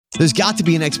There's got to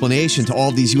be an explanation to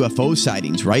all these UFO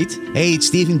sightings, right? Hey, it's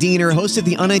Stephen Diener, host of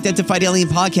the Unidentified Alien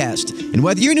Podcast. And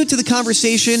whether you're new to the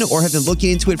conversation or have been looking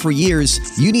into it for years,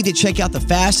 you need to check out the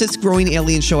fastest growing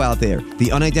alien show out there,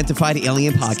 the Unidentified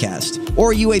Alien Podcast,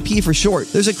 or UAP for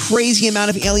short. There's a crazy amount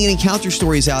of alien encounter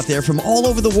stories out there from all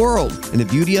over the world. And the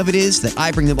beauty of it is that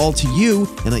I bring them all to you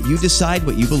and let you decide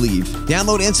what you believe.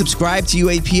 Download and subscribe to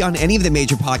UAP on any of the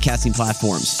major podcasting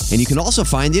platforms. And you can also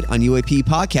find it on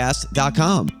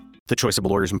UAPpodcast.com. The choice of a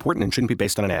lawyer is important and shouldn't be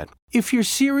based on an ad. If you're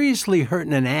seriously hurt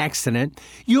in an accident,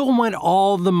 you'll want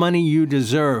all the money you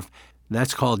deserve.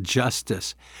 That's called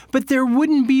justice. But there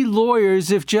wouldn't be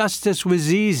lawyers if justice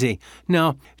was easy.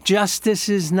 No, justice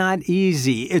is not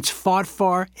easy. It's fought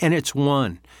for and it's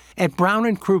won. At Brown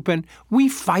 & Crouppen, we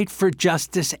fight for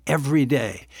justice every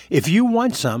day. If you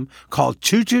want some, call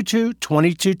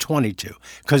 222-2222.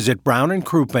 Because at Brown &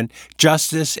 Crouppen,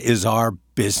 justice is our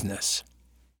business.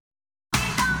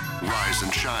 Rise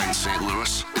and shine, St.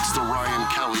 Louis. It's the Ryan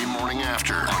Kelly Morning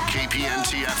After on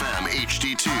KPNT-FM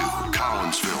HD2,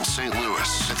 Collinsville, St.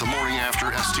 Louis. At the Morning After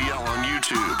STL on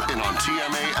YouTube and on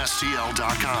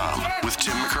TMASTL.com with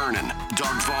Tim McKernan,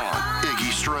 Doug Vaughn,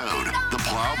 Iggy Strode, The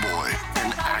Plowboy,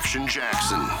 and Action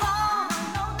Jackson.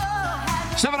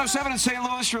 7:07 in St.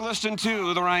 Louis, you're listening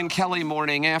to the Ryan Kelly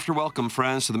Morning After. Welcome,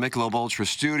 friends, to the Michelob Ultra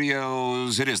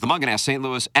Studios. It is the Mugginass St.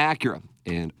 Louis Acura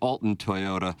and Alton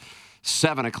Toyota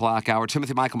 7 o'clock hour.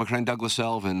 Timothy, Michael McCrane, Douglas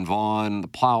Elvin, Vaughn, the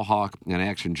Plowhawk, and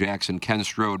Action Jackson. Ken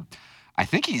Strode, I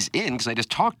think he's in because I just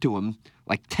talked to him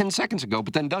like 10 seconds ago,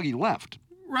 but then Dougie left.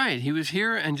 Right. He was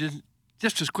here and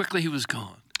just as quickly he was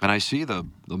gone. And I see the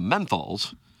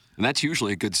menthols, and that's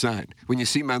usually a good sign. When you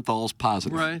see menthols,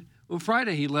 positive. Right. Well,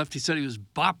 Friday he left. He said he was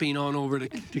bopping on over to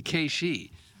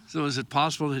KC. So is it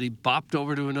possible that he bopped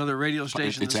over to another radio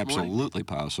station It's this morning? absolutely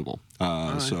possible.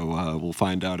 So we'll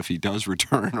find out if he does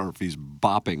return or if he's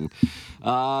bopping.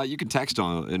 You can text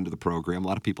into the program. A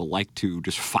lot of people like to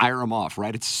just fire them off,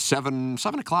 right? It's 7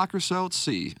 o'clock or so. Let's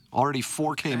see. Already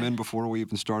 4 came in before we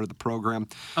even started the program.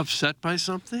 Upset by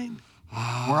something?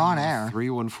 We're on air.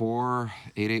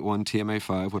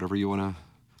 314-881-TMA5, whatever you want to.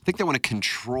 I think they want to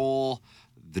control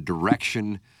the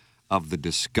direction of the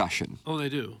discussion. Oh, they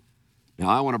do. Now,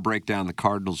 I want to break down the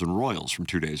Cardinals and Royals from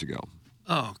 2 days ago.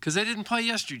 Oh, because they didn't play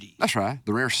yesterday. That's right.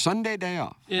 The rare Sunday day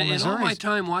off. In all my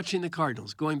time watching the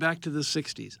Cardinals, going back to the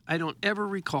 60s, I don't ever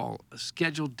recall a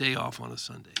scheduled day off on a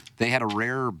Sunday. They had a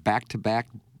rare back-to-back,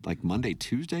 like Monday,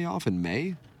 Tuesday off in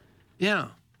May? Yeah.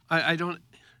 I don't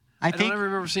ever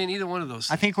remember seeing either one of those.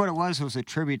 I think what it was a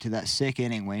tribute to that sick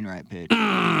inning Wainwright pitch.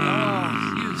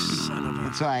 Oh, you son of a...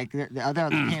 It's like, the other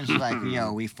teams are like,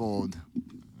 yo, we fold.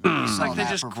 It's like they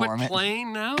just quit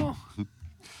playing now?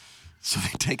 So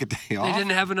they take a day off? They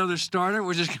didn't have another starter?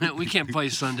 We can't play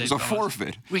Sunday. It's a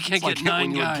forfeit. We can't it's get like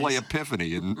 9 when guys. You would play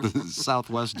Epiphany in the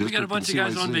Southwest District. We got a bunch of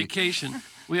guys on vacation.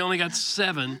 We only got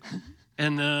 7,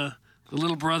 and the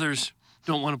little brothers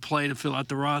don't want to play to fill out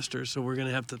the roster, so we're going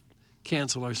to have to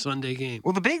cancel our Sunday game.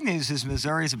 Well, the big news is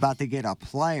Missouri's about to get a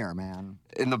player, man.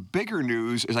 And the bigger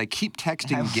news is I keep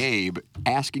texting Gabe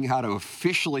asking how to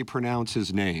officially pronounce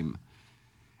his name.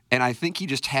 And I think he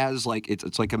just has, like,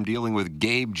 it's like I'm dealing with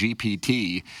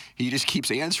GabeGPT. He just keeps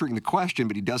answering the question,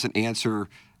 but he doesn't answer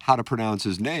how to pronounce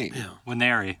his name. Yeah.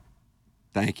 Winery.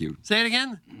 Thank you. Say it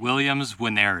again? Williams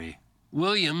Winery.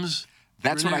 Williams.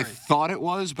 That's what I thought it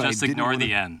was, but just I didn't ignore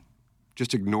the N.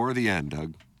 Just ignore the N,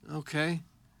 Doug. Okay.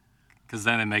 Because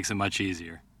then it makes it much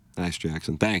easier. Nice,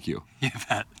 Jackson. Thank you. You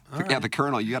bet. Yeah, the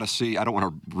Colonel, you got to see, I don't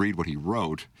want to read what he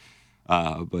wrote,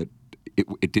 but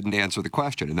it didn't answer the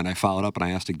question. And then I followed up and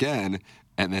I asked again,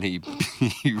 and then he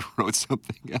wrote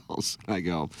something else. And I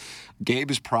go,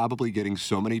 Gabe is probably getting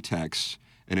so many texts,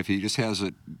 and if he just has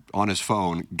it on his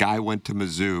phone, guy went to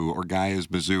Mizzou or guy is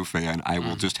Mizzou fan, I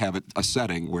will just have it a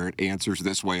setting where it answers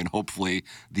this way, and hopefully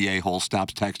the a-hole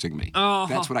stops texting me. Oh.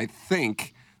 That's what I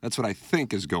think. That's what I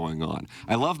think is going on.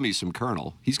 I love me some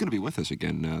Colonel. He's going to be with us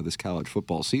again this college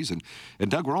football season. And,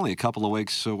 Doug, we're only a couple of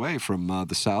weeks away from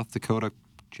the South Dakota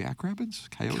Jackrabbits?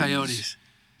 Coyotes.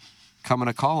 Coming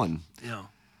a calling. Yeah.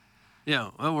 Yeah,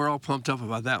 well, we're all pumped up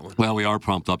about that one. Well, we are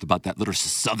pumped up about that little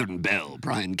Southern Belle,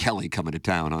 Brian Kelly, coming to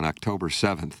town on October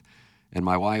 7th. And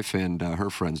my wife and her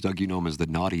friends, Doug, you know them as the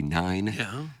Naughty Nine.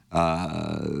 Yeah.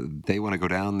 They want to go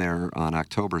down there on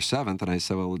October 7th. And I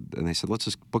said, and they said, let's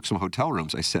just book some hotel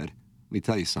rooms. I said, let me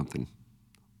tell you something,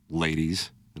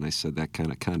 ladies. And I said that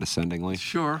kind of condescendingly.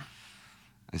 Sure.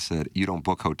 I said, you don't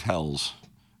book hotels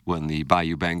when the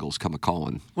Bayou Bengals come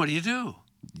a-calling. What do you do?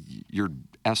 You're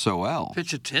SOL.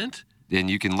 Pitch a tent? And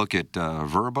you can look at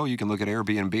Vrbo, you can look at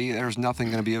Airbnb. There's nothing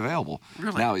going to be available.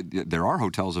 Really? Now, there are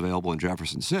hotels available in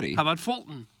Jefferson City. How about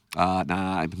Fulton?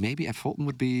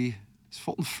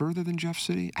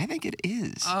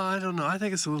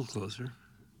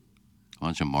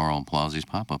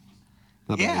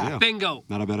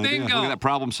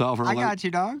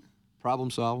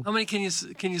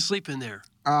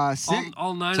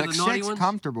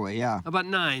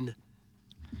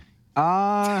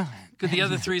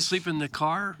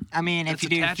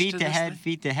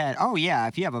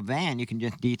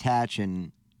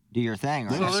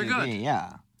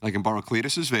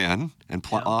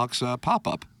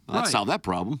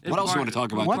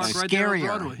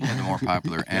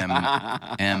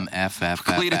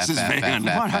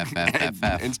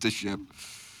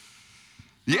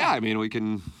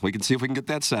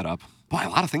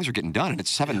 things are getting done, and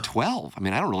it's 7:12. I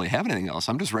mean, I don't really have anything else.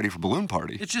 I'm just ready for balloon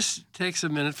party. It just takes a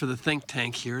minute for the think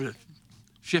tank here to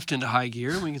shift into high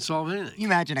gear, and we can solve anything. You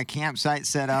imagine a campsite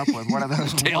set up with one of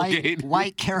those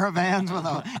white caravans with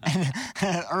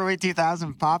an early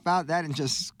 2000 pop out. That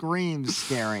just screams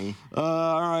scary.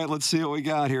 All right, let's see what we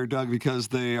got here, Doug, because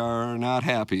they are not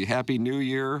happy. Happy New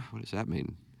Year. What does that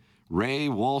mean? Ray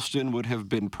Walston would have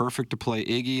been perfect to play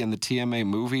Iggy in the TMA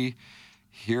movie.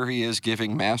 Here he is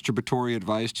giving masturbatory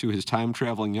advice to his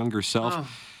time-traveling younger self. Oh.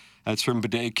 That's from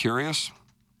Bidet Curious.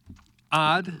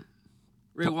 Odd.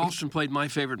 Ray Walston played My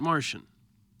Favorite Martian.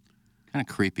 Kind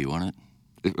of creepy, wasn't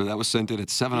it? That was sent in at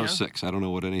 7:06. I don't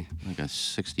know what any... Like a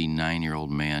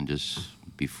 69-year-old man just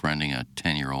befriending a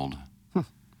 10-year-old.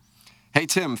 Hey,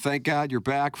 Tim, thank God you're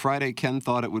back. Friday, Ken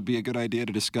thought it would be a good idea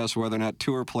to discuss whether or not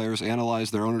tour players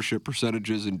analyze their ownership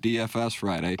percentages in DFS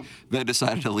Friday, then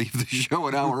decided to leave the show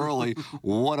an hour early.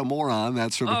 What a moron.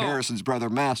 That's from Harrison's brother,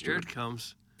 Master. Here it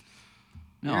comes.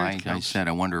 No, I said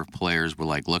I wonder if players will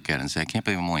look at it and say, I can't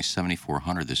believe I'm only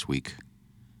 7,400 this week.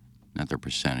 Not their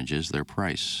percentages, their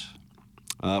price.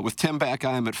 With Tim back,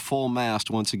 I am at full mast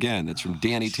once again. That's from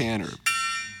Danny Tanner.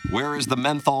 Where is the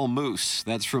menthol moose?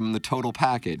 That's from the Total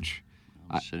Package.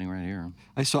 Sitting right here.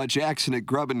 I saw Jackson at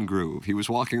Grub and Groove. He was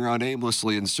walking around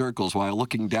aimlessly in circles while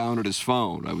looking down at his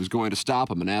phone. I was going to stop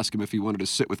him and ask him if he wanted to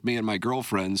sit with me and my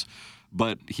girlfriends,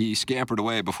 but he scampered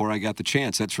away before I got the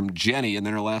chance. That's from Jenny, and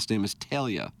then her last name is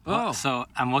Talia. Oh. So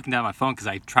I'm looking down my phone because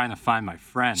I'm trying to find my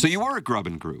friends. So you were at Grub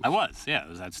and Groove? I was, yeah. It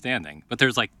was outstanding. But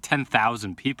there's like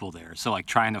 10,000 people there. So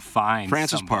trying to find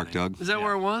Francis somebody. Park, Doug. Is that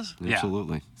where it was? Yeah.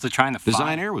 Absolutely. So trying to find...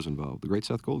 Design Air was involved. The great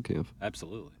Seth Goldcamp.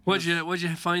 Absolutely. What'd you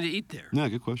find to eat there? Yeah,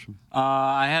 good question.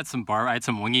 I had some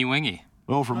wingy.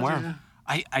 Oh, from where?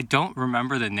 I don't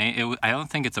remember the name. I don't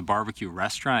think it's a barbecue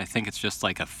restaurant. I think it's just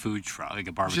like a food truck, like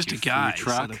a barbecue Just a guy food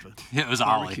truck. set up a Yeah, it was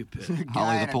Ollie. barbecue pit.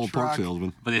 Holly, in the a pulled pork truck.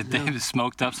 salesman. But they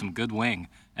smoked up some good wing.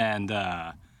 And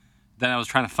then I was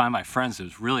trying to find my friends. It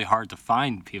was really hard to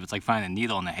find people. It's like finding a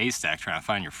needle in a haystack trying to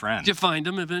find your friends. Did you find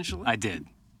him eventually? I did.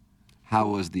 How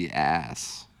was the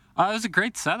ass? It was a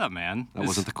great setup, man. That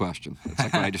wasn't the question. It's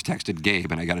like when I just texted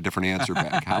Gabe and I got a different answer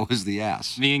back. How was the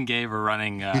ass? Me and Gabe were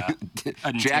running a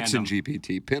Jackson tandem.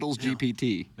 GPT, Piddles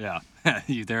GPT. Yeah,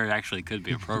 there actually could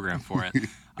be a program for it.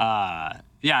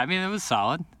 Yeah, I mean, it was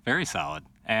solid, very solid.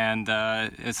 And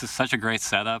it's just such a great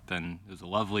setup, and it was a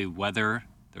lovely weather.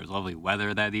 There was lovely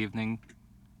weather that evening.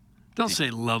 Don't say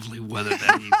lovely weather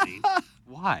that evening.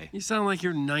 Why? You sound like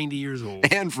you're 90 years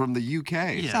old. And from the UK.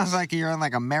 Yes. Sounds like you're in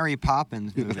like a Mary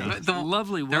Poppins movie. The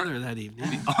lovely weather that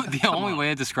evening. The only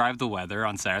way I described the weather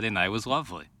on Saturday night was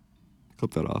lovely.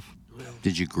 Clip that off.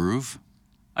 Did you groove?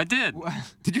 I did.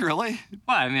 Did you really?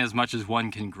 Well, I mean, as much as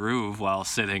one can groove while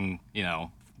sitting,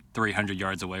 300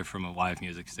 yards away from a live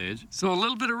music stage. So a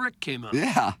little bit of Rick came up.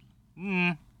 Yeah.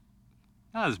 Not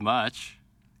as much.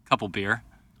 Couple beer.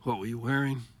 What were you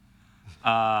wearing?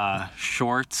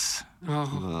 Shorts,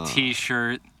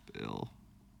 T-shirt, Bill.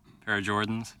 pair of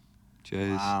Jordans.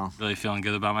 Jays. Wow. Really feeling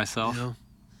good about myself. No,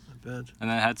 I bet. And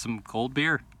then I had some cold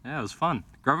beer. Yeah, it was fun.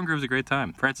 Grub and Groove's a great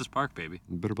time. Francis Park, baby.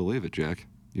 You better believe it, Jack.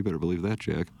 You better believe that,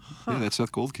 Jack. Yeah, that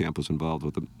Seth Goldcamp was involved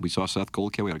with it. We saw Seth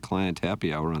Goldcamp. We had a client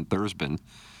happy hour on Thursday.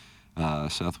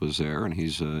 Seth was there, and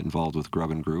he's involved with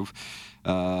Grub and Groove.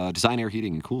 Design Air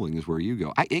Heating and Cooling is where you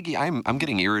go. Iggy, I'm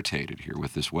getting irritated here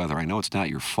with this weather. I know it's not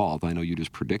your fault. I know you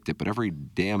just predict it, but every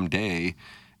damn day,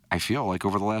 I feel like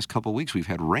over the last couple of weeks we've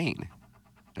had rain.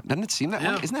 Doesn't it seem that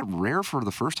way? Isn't that rare for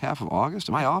the first half of August?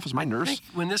 Am I off? Is my I nurse? think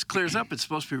when this clears up, it's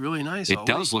supposed to be really nice. It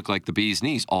does look like the bee's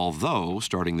knees, although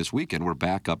starting this weekend, we're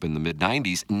back up in the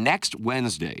mid-90s. Next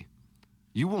Wednesday,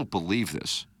 you won't believe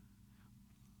this.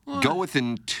 What? Go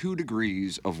within 2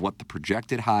 degrees of what the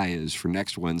projected high is for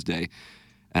next Wednesday,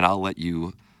 and I'll let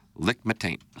you lick my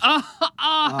taint.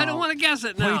 I don't want to guess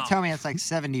it now. Please tell me it's like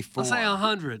 74. I'll say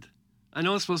 100. I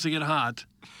know it's supposed to get hot.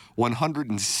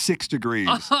 106 degrees.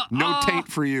 No taint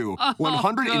for you.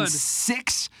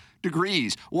 106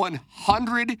 degrees.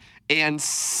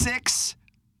 106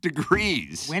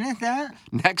 degrees. When is that?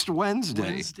 Next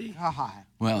Wednesday. God.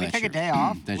 Well, we take a day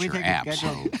off. That's we your take app, a so.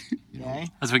 scheduled day.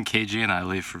 That's when KG and I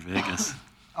leave for Vegas.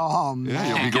 Oh, man.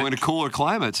 Yeah, you'll be going to cooler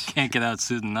climates. Can't get out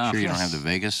soon enough. Sure you don't have the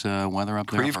Vegas weather up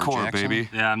there Creve for Coeur, Jackson? baby.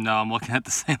 Yeah, no, I'm looking at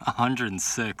the same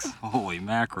 106. Holy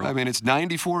mackerel. I mean, it's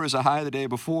 94 as a high the day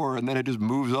before, and then it just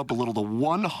moves up a little to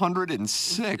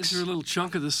 106. Is there a little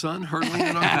chunk of the sun hurtling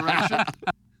in our direction?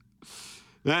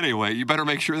 Anyway, you better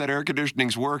make sure that air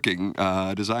conditioning's working.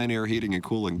 Design Air Heating and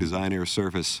Cooling,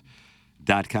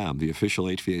 designairservice.com, the official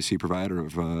HVAC provider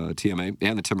of TMA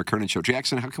and the Tim McKernan Show.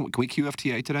 Jackson, can we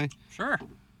QFTA today? Sure.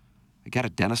 I got a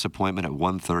dentist appointment at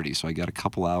 1:30, so I got a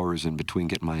couple hours in between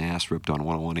getting my ass ripped on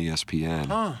 101 ESPN.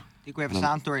 I think we have a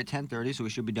sound story at 10:30, so we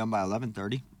should be done by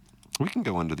 11:30. We can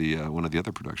go into the one of the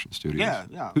other production studios.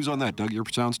 Yeah. Who's on that, Doug? Your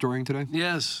sound storying today?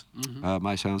 Yes.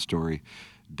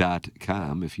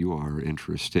 MySoundStory.com if you are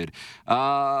interested.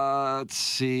 Let's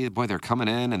see. Boy, they're coming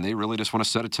in, and they really just want to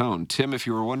set a tone. Tim, if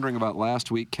you were wondering about last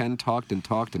week, Ken talked and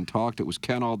talked and talked. It was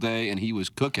Ken all day, and he was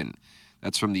cooking.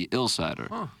 That's from the Illsider.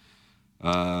 Huh.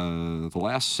 The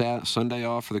last Sunday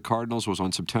off for the Cardinals was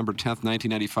on September 10th,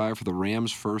 1995 for the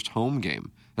Rams' first home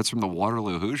game. That's from the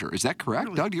Waterloo Hoosier. Is that correct,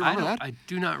 Really? Doug? Do you remember that? I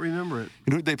do not remember it.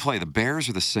 And who did they play, the Bears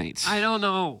or the Saints? I don't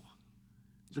know.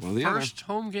 The One or the other. first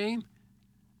home game?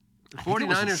 The I think it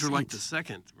was the 49ers were like the Saints.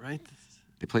 second, right?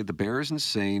 They played the Bears and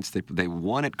Saints. They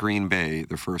won at Green Bay.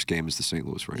 Their first game is the St.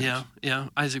 Louis Rams. Yeah.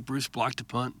 Isaac Bruce blocked a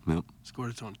punt. Yep.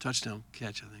 Scored a touchdown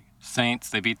catch, I think.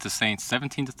 Saints, they beat the Saints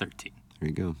 17-13. There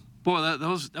you go. Boy, that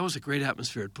was a great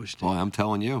atmosphere at Push Day. Boy, I'm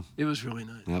telling you. It was really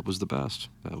nice. That was the best.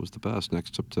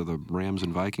 Next up to the Rams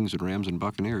and Vikings and Rams and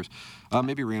Buccaneers.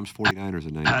 Maybe Rams 49ers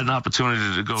in 90. Had an opportunity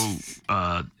to go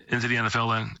into the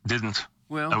NFL then, didn't.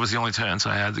 Well, that was the only chance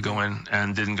I had to go in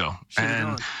and didn't go.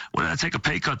 And when I take a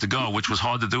pay cut to go, which was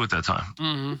hard to do at that time.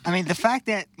 Mm-hmm. I mean, the fact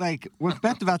that, what's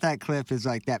best about that clip is,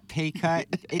 that pay cut,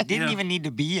 it didn't even need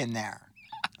to be in there.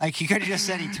 He could have just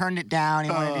said he turned it down.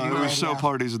 He wanted to do There were so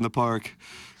parties in the park.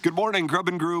 Good morning. Grub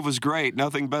and Groove was great.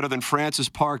 Nothing better than Francis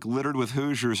Park littered with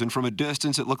Hoosiers, and from a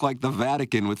distance it looked like the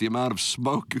Vatican with the amount of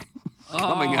smoke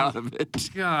coming out of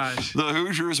it. Gosh. The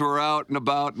Hoosiers were out and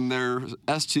about in their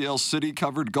STL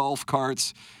City-covered golf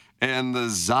carts, and the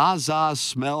Zaza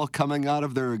smell coming out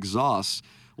of their exhausts.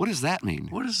 What does that mean?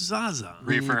 What is Zaza?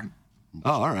 Reefer.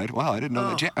 Oh, all right. Wow, I didn't know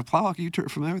that. Plowhawk, are you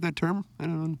familiar with that term? I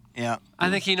don't know. Yeah. I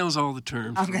think he knows all the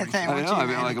terms. I'm going to say, I know.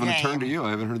 I'm going to turn to you. I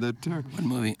haven't heard that term.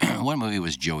 What movie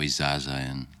was Joey Zaza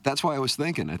in? That's why I was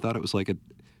thinking. I thought it was it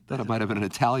might have been an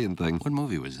Italian thing. What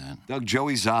movie was that? Doug,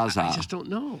 Joey Zaza. I just don't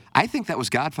know. I think that was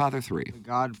Godfather 3. The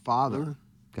Godfather.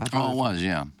 Oh, it was,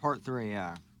 yeah. Part 3,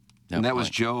 yeah. And that was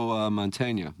Joe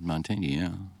Montana. Montana,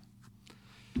 yeah.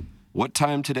 What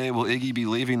time today will Iggy be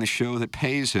leaving the show that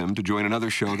pays him to join another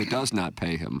show that does not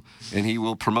pay him? And he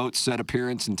will promote said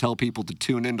appearance and tell people to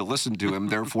tune in to listen to him,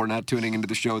 therefore not tuning into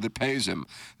the show that pays him.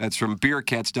 That's from Beer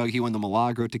Cats, Doug. He won the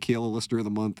Milagro Tequila Listener of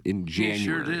the Month in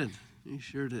January. He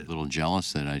sure did. A little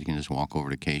jealous that I can just walk over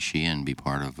to KC and be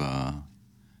part of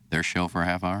their show for a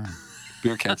half hour.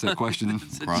 Beer Cats, that question.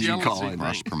 Call in.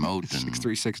 Cross promote.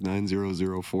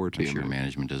 636-9004 I'm sure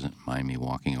management doesn't mind me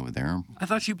walking over there. I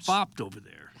thought you bopped over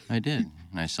there. I did,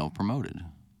 and I self-promoted.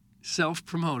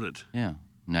 Self-promoted. Yeah,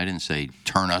 and I didn't say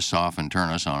turn us off and turn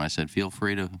us on. I said feel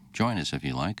free to join us if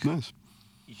you like. Nice.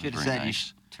 You should have said you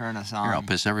should turn us on. Here, I'll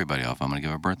piss everybody off. I'm going to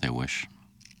give a birthday wish.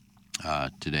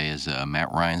 Today is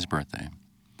Matt Ryan's birthday.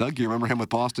 Doug, you remember him with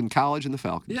Boston College and the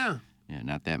Falcons? Yeah. Yeah,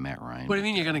 not that Matt Ryan. What do you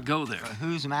mean you're going to go there?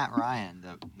 Who's Matt Ryan?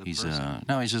 The He's person?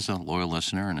 no, he's just a loyal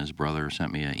listener, and his brother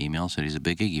sent me an email, said he's a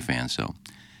big Iggy fan. So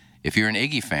if you're an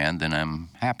Iggy fan, then I'm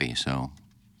happy. So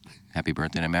happy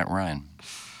birthday to Matt Ryan.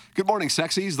 Good morning,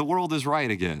 sexies. The world is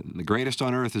right again. The greatest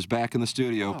on earth is back in the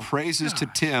studio. Praises to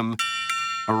Tim.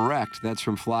 Erect. That's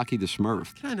from Flocky the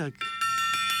Smurf. Kind of.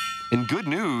 And good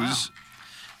news.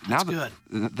 Wow. Now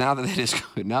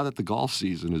that the golf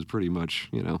season is pretty much,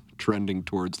 trending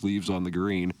towards leaves on the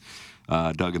green,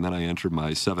 Doug, and then I entered my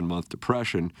 7-month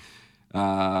depression.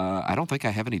 I don't think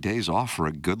I have any days off for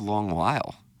a good long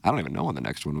while. I don't even know when the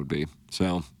next one would be.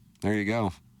 So there you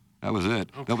go. That was it.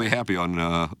 Okay. They'll be happy on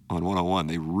 101.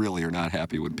 They really are not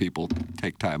happy when people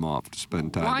take time off to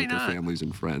spend time with their families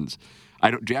and friends.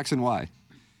 Jackson, why?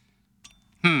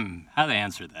 How to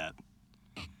answer that?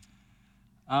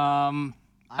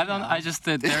 I don't. I just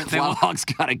they Flowhawk's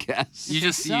got to guess.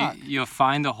 You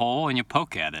find a hole and you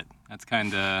poke at it. That's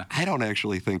kind of. I don't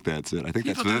actually think that's it. I think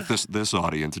that's this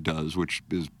audience does, which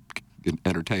is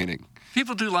entertaining.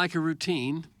 People do like a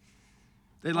routine.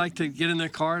 They like to get in their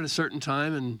car at a certain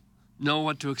time and know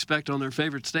what to expect on their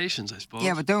favorite stations, I suppose.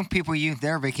 Yeah, but don't people use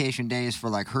their vacation days for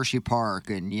like Hershey Park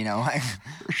and like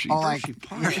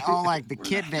all like the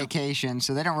kid vacation,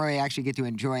 so they don't really actually get to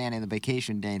enjoy any of the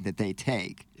vacation day that they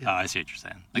take. Oh, I see what you're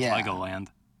saying. Like Legoland.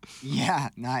 Yeah,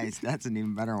 nice. That's an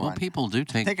even better one. Well, people do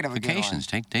take vacations,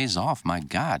 take days off. My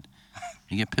God.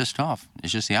 You get pissed off.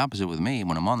 It's just the opposite with me.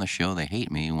 When I'm on the show, they hate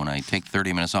me. When I take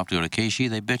 30 minutes off to go to KC,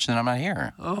 they bitch that I'm not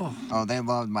here. Oh, they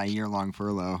loved my year-long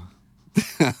furlough.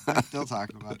 I'm still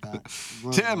talking about that.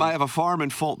 Tim, I have a farm in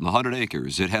Fulton, 100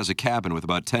 acres. It has a cabin with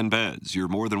about 10 beds. You're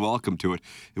more than welcome to it.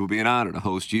 It would be an honor to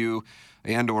host you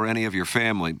and or any of your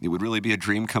family. It would really be a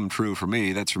dream come true for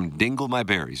me. That's from Dingle My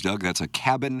Berries, Doug. That's a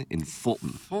cabin in Fulton.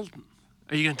 Fulton.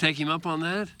 Are you going to take him up on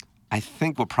that? I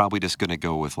think we're probably just going to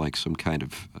go with like some kind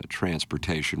of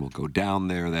transportation. We'll go down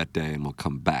there that day and we'll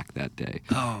come back that day.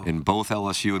 Oh. And both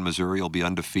LSU and Missouri will be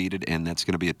undefeated, and that's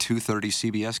going to be a 2:30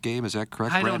 CBS game. Is that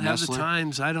correct, I Brad don't have Nessler? the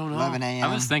times. I don't know. 11 a.m.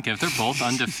 I was thinking, if they're both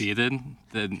undefeated,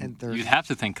 then you'd have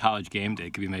to think College Game Day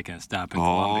could be making a stop in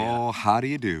Columbia. Oh, how do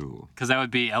you do? Because that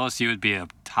would be, LSU would be a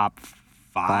top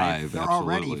 5. They're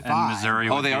absolutely. already And 5. Missouri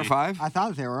Oh, would they be, are 5? I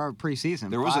thought they were preseason.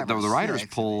 There was 5 the or writers'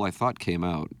 6. poll, I thought, came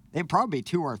out. They'd probably be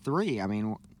 2 or 3. I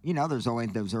mean, there's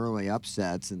always those early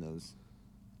upsets and those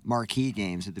marquee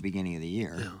games at the beginning of the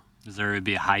year. Yeah. Missouri would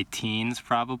be high teens,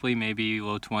 probably, maybe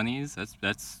low 20s.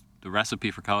 That's the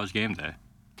recipe for College Game Day.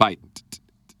 Fight.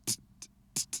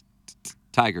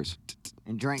 Tigers.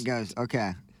 And Drink goes,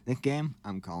 okay, this game,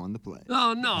 I'm calling the play.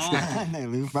 Oh, no. And they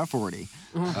lose by 40.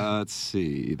 Let's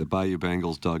see. The Bayou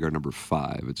Bengals, Doug, are number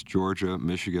 5. It's Georgia,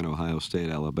 Michigan, Ohio State,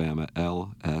 Alabama,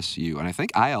 LSU. And I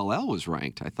think ILL was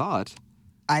ranked, I thought.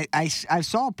 I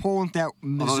saw a poll that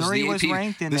Missouri was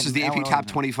ranked. And this is the AP Top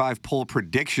 25 poll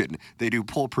prediction. They do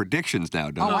poll predictions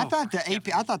now, Doug. Oh, I thought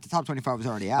the top 25 was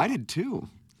already out. I did too.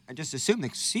 I just assumed the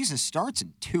season starts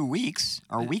in 2 weeks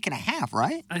or a week and a half,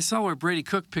 right? I saw where Brady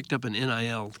Cook picked up an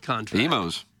NIL contract.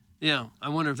 Emos. Yeah, I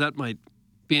wonder if that might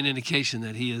be an indication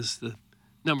that he is the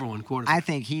number 1 quarterback. I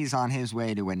think he's on his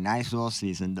way to a nice little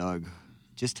season, Doug.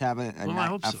 Just have a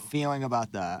feeling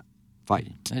about that.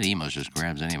 Fight. That Emos just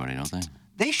grabs anybody, don't they?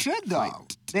 They should, though.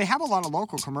 Fight. They have a lot of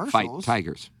local commercials. Fight.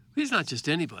 Tigers. He's not just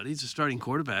anybody. He's a starting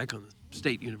quarterback on the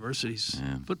State University's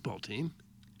football team.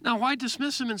 Now, why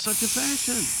dismiss him in such a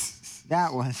fashion?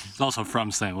 That was... It's also from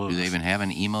St. Louis. Do they even have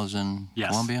any Emos in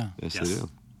Columbia? Yes, they do.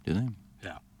 Do they?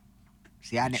 Yeah.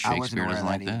 See, I wasn't aware of that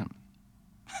like either.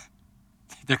 that.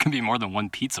 There can be more than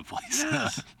one pizza place.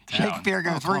 Yes. Shakespeare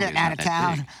goes, we're getting out of Columbia's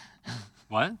town. not that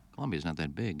What? Columbia's not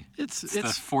that big. It's the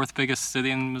 4th biggest city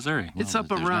in Missouri. It's Well, up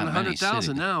but there's around not many 100,000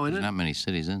 cities. now, isn't There's it? not many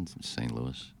cities in St.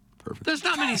 Louis. Perfect. There's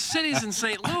not many cities in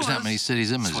St. Louis. There's not many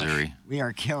cities in Missouri. We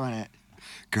are killing it.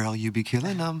 Girl, you be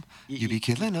killing them. You be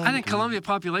killing them. I think Columbia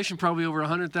population probably over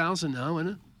 100,000 now,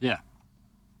 isn't it? Yeah.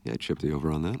 Yeah, I'd chip the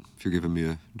over on that if you're giving me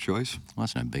a choice. Well,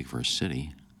 that's not big for a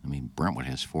city. I mean, Brentwood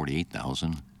has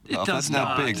 48,000. It Well, does that's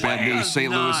not big. It Bad news. does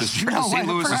St. Louis not. is trending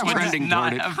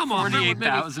toward it. Come on, maybe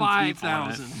 48,000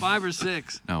 5,000, 5 or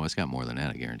 6. No, it's got more than that,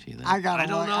 I guarantee that. I gotta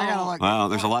look. Wow,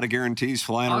 there's a lot of guarantees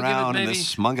flying I'll give it around in maybe-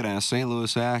 this Munganast St.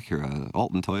 Louis Acura,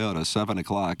 Alton Toyota, 7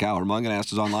 o'clock hour.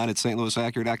 Munganast is online at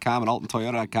stlouisacura.com and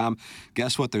altontoyota.com.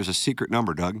 Guess what? There's a secret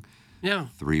number, Doug. Yeah.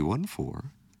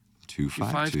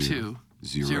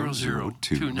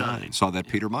 314-252-0029. Saw that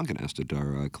Peter Munganast at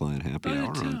our client happy I did hour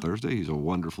on too. Thursday. He's a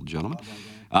wonderful gentleman.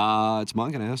 It's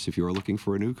Munganast if you are looking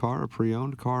for a new car, a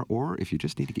pre-owned car, or if you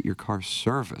just need to get your car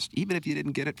serviced, even if you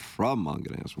didn't get it from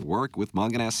Munganast. Work with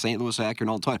Munganast, St. Louis Acura, and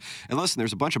Alton Toyota. And listen,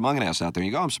 there's a bunch of Munganast out there.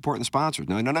 You go, I'm supporting the sponsors.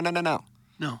 No.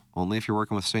 No. Only if you're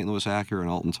working with St. Louis Acura and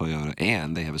Alton Toyota.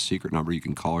 And they have a secret number you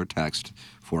can call or text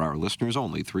for our listeners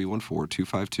only,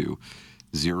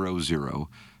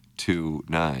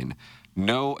 314-252-0029.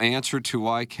 No answer to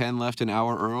why Ken left an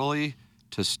hour early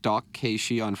to stalk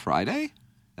Keishi on Friday?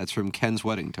 That's from Ken's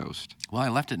Wedding Toast. Well, I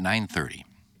left at 9:30.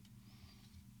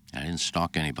 I didn't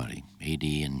stalk anybody. AD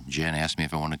and Jen asked me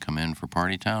if I wanted to come in for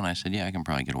Party Town. I said, yeah, I can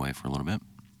probably get away for a little bit.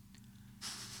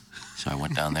 So I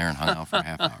went down there and hung out for a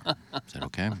half hour. Is that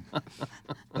okay?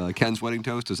 Ken's Wedding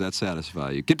Toast, does that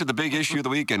satisfy you? Get to the big issue of the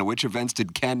weekend. Which events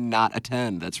did Ken not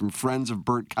attend? That's from Friends of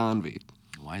Bert Convy.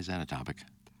 Why is that a topic?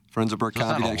 Friends of Bert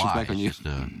Convy, actions back on you. It's just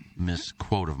a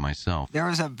misquote of myself. There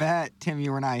was a bet, Tim,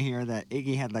 you were not here, that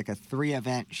Iggy had like a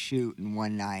 3-event shoot in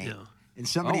one night. Yeah. And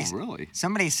somebody, really?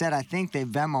 Somebody said, I think they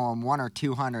Venmo him 100 or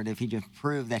 200 if he just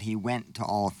proved that he went to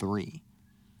all 3.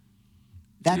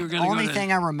 That's You were the gonna only go to-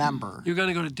 thing I remember. You're going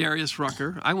to go to Darius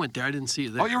Rucker. I went there. I didn't see you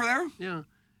there. Oh, you were there? Yeah.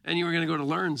 And you were going to go to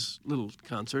Learn's little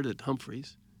concert at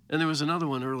Humphreys. And there was another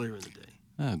one earlier in the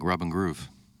day. Grub and Groove.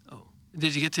 Oh.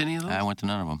 Did you get to any of those? I went to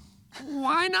none of them.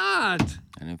 Why not?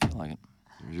 I didn't feel like it.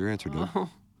 There's your answer, Doug. Oh.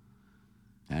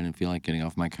 I didn't feel like getting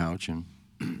off my couch and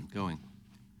going.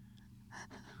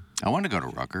 I wanted to go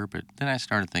to Rucker, but then I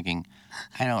started thinking,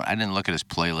 I didn't look at his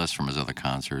playlist from his other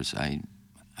concerts. I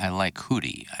like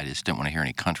Hootie. I just didn't want to hear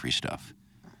any country stuff.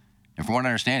 And from what I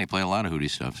understand, he played a lot of Hootie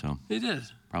stuff, so He did.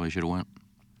 probably should have went.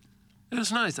 It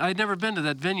was nice. I'd never been to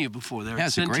that venue before. There, Yeah,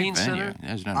 it's a great Centene venue. Center.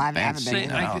 There's not I a bad haven't been seat in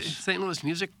the house. St. Louis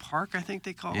Music Park, I think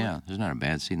they call it. Yeah, there's not a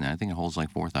bad seat in there. I think it holds like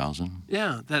 4,000.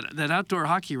 Yeah, that outdoor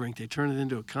hockey rink, they turned it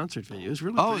into a concert venue. It was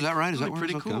really Oh, pretty, is that right? Is really that where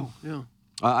pretty it's okay? cool. Yeah.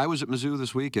 I was at Mizzou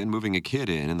this weekend moving a kid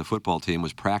in, and the football team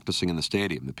was practicing in the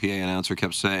stadium. The PA announcer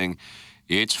kept saying,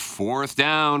 "It's 4th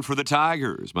down for the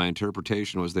Tigers." My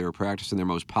interpretation was they were practicing their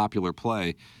most popular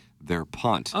play, their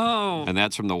punt. Oh. And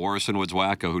that's from the Warson Woods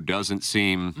Wacko, who doesn't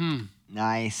seem...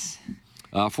 Nice.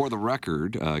 For the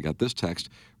record, I got this text.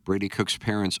 Brady Cook's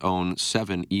parents own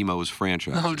 7 Emos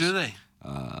franchises. Oh, do they?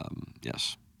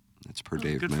 Yes. That's per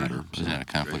Dave good for Matter. them. Isn't that a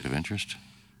conflict of interest?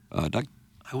 Doug?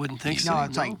 I wouldn't think so. No,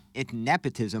 it's like it's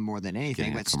nepotism more than anything.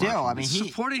 Getting a But still, I mean, It's he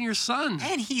supporting your son.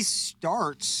 and he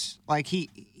starts like he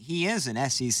is an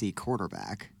SEC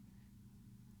quarterback.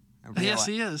 Yes,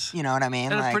 he is. You know what I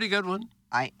mean? And like, a pretty good one.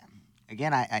 I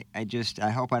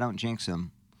hope I don't jinx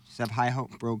him. Except high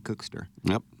hope, bro, Cookster.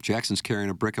 Yep. Jackson's carrying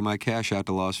a brick of my cash out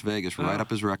to Las Vegas right up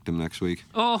his rectum next week.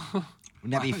 Oh.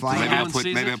 Wouldn't that be flying?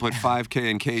 Maybe I put 5K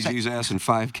in KG's ass and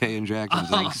 5K in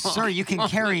Jackson's ass. Sir, you can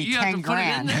carry You have 10 to put it in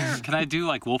grand. there. Can I do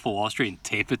like Wolf of Wall Street and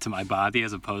tape it to my body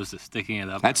as opposed to sticking it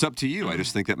up? That's up to you. I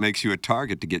just think that makes you a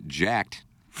target to get jacked.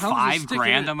 How would you $5 stick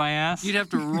grand it? on my ass? You'd have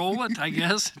to roll it, I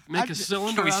guess. Make a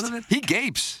cylinder out of it. He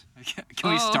gapes.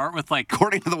 Can we start with like...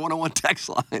 According to the 101 text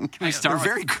line, we start they're with-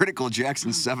 very critical of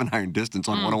Jackson's 7-iron distance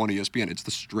on 101 ESPN. It's the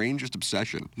strangest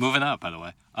obsession. Moving up, by the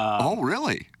way. Oh,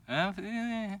 really?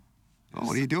 Eh, Oh,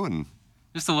 what are you doing?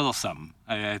 just a little something.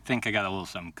 I think I got a little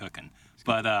something cooking.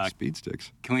 But Speed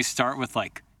sticks. can we start with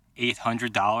like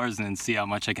 $800 and then see how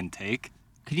much I can take?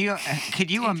 Could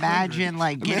you imagine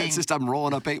like I mean, getting? it's just I'm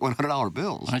rolling up 8 $100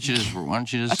 bills. Why don't you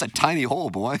just That's a tiny hole,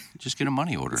 boy. just get a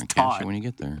money order and taut. cash it when you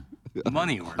get there?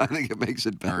 Money order. I think it makes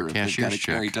it better. Or a if they cashier's gotta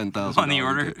carry check. $10,000. Money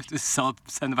order. Just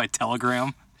send it by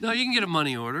telegram. No, you can get a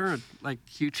money order at like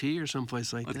QT or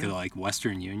someplace like Let's that. go to like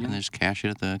Western And Union. then just cash it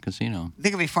at the casino. I think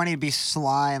it'd be funny to be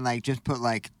sly and like just put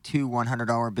like 2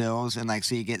 $100 bills and like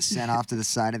so you get sent off to the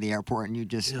side of the airport and you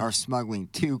just are smuggling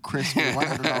 2 crispy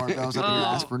 $100 bills up your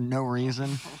ass for no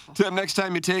reason. Tim, next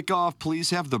time you take off, please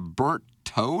have the burnt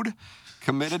toad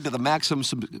committed to the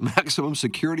maximum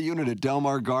security unit at Del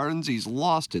Mar Gardens. He's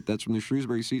lost it. That's from the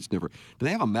Shrewsbury Seat Sniffer. Do they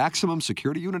have a maximum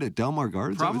security unit at Del Mar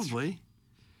Gardens? That would Probably.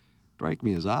 strike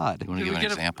me as odd. You want to Can give we an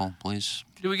get a- example, please?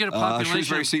 Do we get a population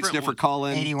Shrewsbury of Seat Brentwood? Sniffer, call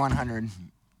in. 8,100.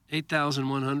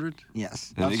 8,100?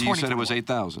 Yes. And That's you said it was 2020.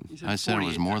 8,000. I said it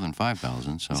was more than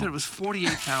 5,000. So. You said it was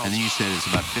 48,000. And then you said it's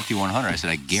about 5,100. I said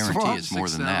I guarantee it's more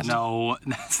than that. No,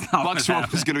 that's not what Bucksworth is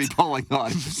happened. going to be pulling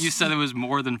on. You said it was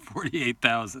more than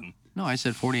 48,000. No, I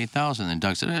said 48,000. And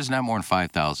Doug said it's not more than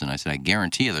 5,000. I said I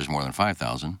guarantee you there's more than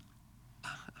 5,000.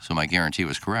 So my guarantee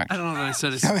was correct. I don't know that I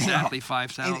said it's exactly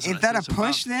 5,000. Is that a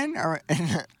push then? Or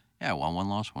Yeah, won one,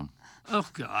 lost one. Oh,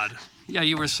 God. Yeah,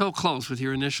 you were so close with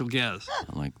your initial guess.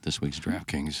 Like this week's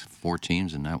DraftKings, 4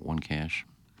 teams and not one cash.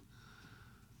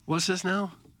 What's this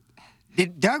now?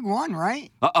 Doug won,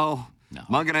 right? Uh-oh. No.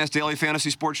 Mungan Ass Daily Fantasy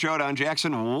Sports Showdown.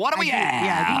 Jackson, what do we have?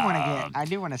 Yeah, I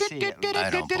do want to see it. I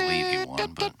don't believe he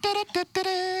won, but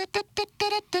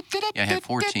yeah, I had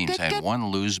 4 teams. I had one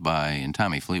lose by, and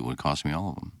Tommy Fleetwood cost me all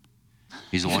of them.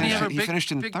 He's the one Didn't he guy, have a he big,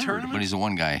 finished in big third, tournament? but he's the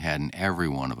one guy I had in every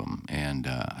one of them, and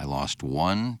I lost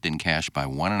one. Didn't cash by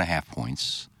 1.5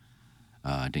 points.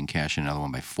 Didn't cash another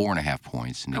one by 4.5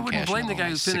 points. And I didn't wouldn't cash blame the another guy one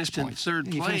who by 6 finished in points. third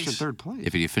He finished in place. third place.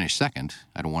 If he had finished second,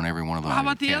 I'd have won every one of them. Well, how I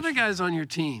about the cashed. other guys on your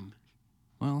team?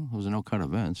 Well, it was a no-cut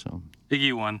event, so.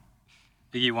 Iggy won.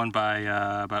 Iggy won by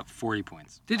about 40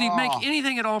 points. Did he make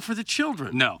anything at all for the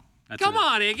children? No. That's Come it.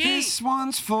 on, Iggy. This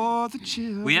one's for the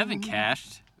children. We haven't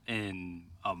cashed in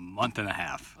a month and a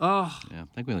half. Oh, Yeah, I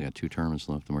think we only got 2 tournaments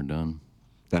left and we're done.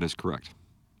 That is correct.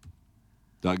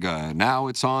 Doug, now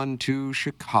it's on to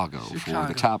Chicago for Chicago.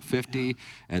 the top 50,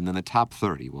 and then the top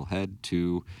 30 will head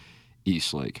to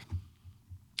Eastlake.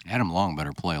 Adam Long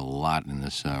better play a lot in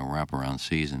this wraparound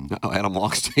season. Oh, Adam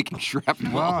Long's taking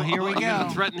shrapnel. Well, here we you gonna go.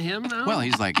 threaten him now? Well,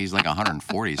 he's like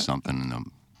 140 something in the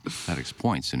athletics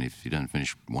points, and if he doesn't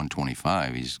finish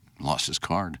 125, he's lost his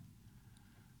card.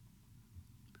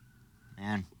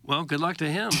 Man, Well, good luck to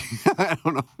him. I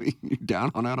don't know. You're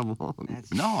down on Adam Long.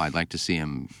 No, I'd like to see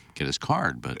him get his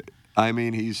card, but I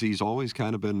mean, he's always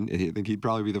kind of been. I think he'd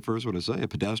probably be the first one to say a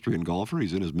pedestrian golfer.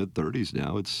 He's in his mid-30s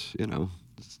now. It's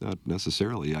it's not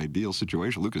necessarily an ideal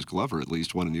situation. Lucas Glover at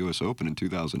least won in the U.S. Open in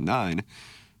 2009,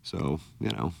 so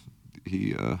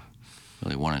he. Well,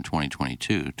 he won in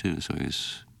 2022 too. So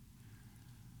he's.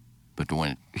 But to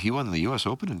win, he won the U.S.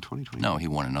 Open in 2020. No, he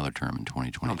won another term in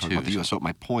 2022. No, I'm talking about the U.S. Open.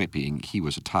 My point being, he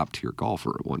was a top-tier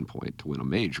golfer at one point to win a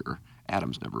major.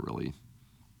 Adam's never really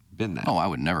been that. Oh, I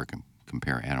would never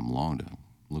compare Adam Long to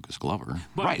Lucas Glover.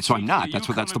 But right, so I'm not.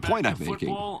 That's the point I'm making.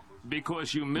 Football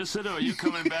because you miss it, or are you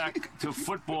coming back to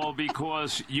football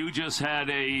because you just had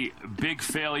a big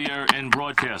failure in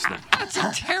broadcasting? That's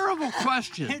a terrible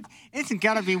question. It's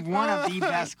got to be one of the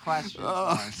best questions.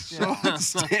 So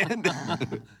outstanding.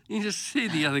 You just see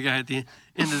the other guy at the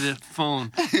end of the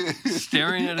phone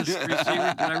staring at his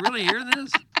receiver. Did I really hear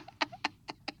this?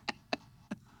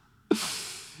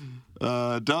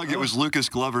 Doug, it was Lucas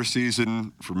Glover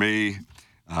season for me.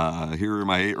 Here are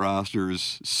my 8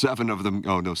 rosters. 6 of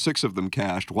them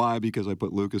cashed. Why? Because I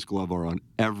put Lucas Glover on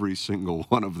every single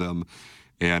one of them,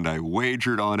 and I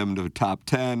wagered on him to top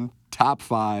 10, top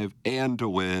 5, and to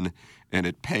win, and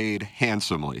it paid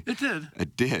handsomely. It did.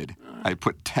 It did. I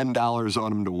put $10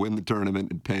 on him to win the tournament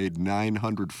and paid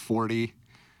 $940.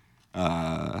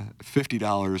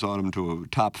 $50 on him to a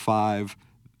top 5.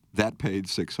 That paid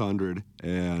 $600,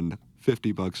 and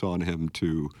 $50 on him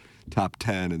to top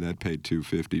 10, and that paid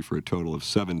 $250 for a total of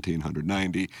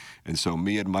 $1,790. And so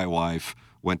me and my wife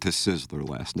went to Sizzler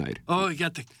last night. Oh, you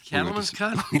got the cattleman's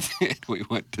cut? We did. We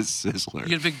went to Sizzler. You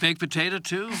get a big baked potato,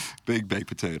 too? Big baked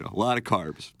potato. A lot of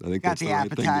carbs. I think got that's the the right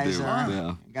appetizer. thing to do.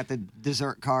 Yeah. Got the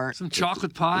dessert cart. Some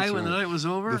chocolate pie when the night was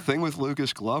over? The thing with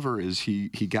Lucas Glover is he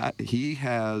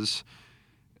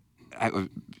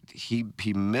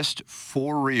missed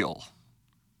for real.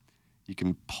 You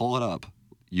can pull it up.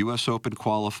 U.S. Open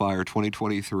qualifier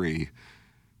 2023.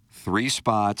 3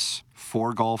 spots,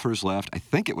 4 golfers left. I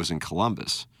think it was in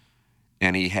Columbus.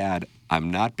 And he had,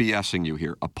 I'm not BSing you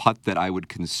here, a putt that I would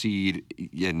concede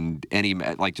in any,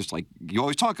 just like you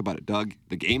always talk about it, Doug.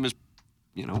 The game is,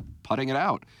 putting it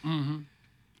out. Mm-hmm.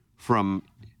 From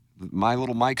my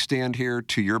little mic stand here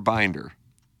to your binder.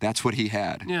 That's what he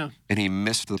had. Yeah. And he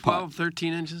missed the putt. 12,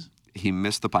 13 inches? He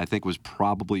missed the putt. I think it was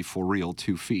probably for real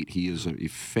 2 feet. He is a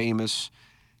famous,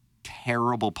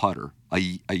 terrible putter, a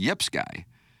yips guy.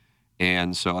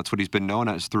 And so that's what he's been known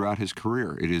as throughout his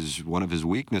career. It is one of his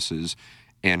weaknesses.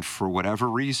 And for whatever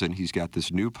reason, he's got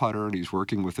this new putter, and he's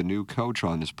working with a new coach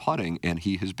on his putting, and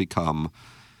he has become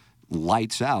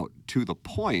lights out to the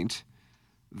point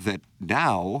that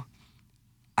now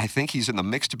I think he's in the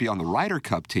mix to be on the Ryder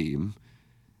Cup team,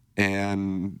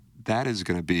 and that is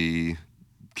going to be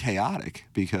chaotic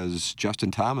because Justin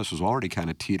Thomas was already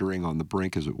kind of teetering on the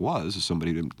brink as it was, as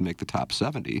somebody to make the top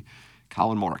 70.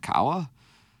 Colin Morikawa,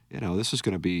 this is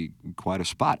going to be quite a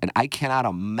spot. And I cannot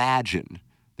imagine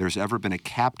there's ever been a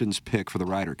captain's pick for the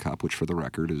Ryder Cup, which for the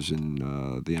record is in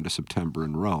the end of September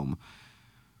in Rome,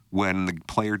 when the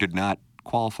player did not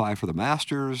qualify for the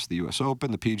Masters, the U.S.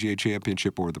 Open, the PGA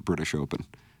Championship, or the British Open.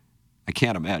 I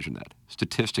can't imagine that.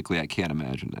 Statistically, I can't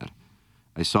imagine that.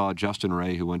 I saw Justin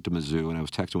Ray, who went to Mizzou, and I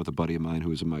was texting with a buddy of mine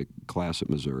who was in my class at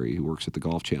Missouri, who works at the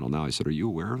Golf Channel now. I said, "Are you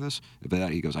aware of this?"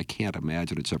 He goes, "I can't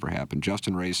imagine it's ever happened."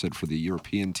 Justin Ray said for the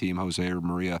European team, Jose or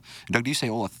Maria. Doug, do you say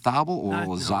Olazabal or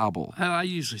Olazabal? No, I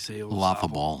usually say Olazabal.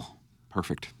 Laughable.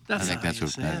 Perfect. I think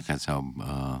that's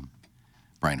how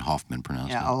Brian Hoffman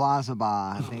pronounced it. Yeah,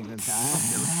 Olazabal. I think that's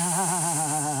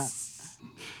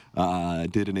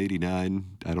did in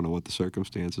 '89. I don't know what the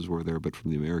circumstances were there, but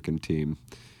from the American team.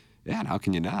 Yeah, and how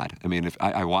can you not? I mean, if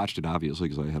I watched it, obviously,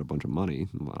 because I had a bunch of money.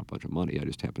 Well, not a bunch of money. I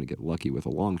just happened to get lucky with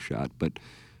a long shot. But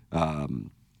were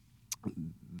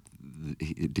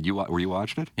you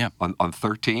watching it? Yeah. On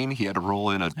 13, he had to roll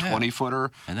in a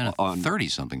 20-footer. And then a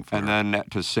 30-something footer. And then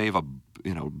to save a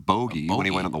bogey when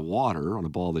he went in the water on a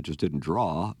ball that just didn't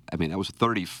draw. I mean, that was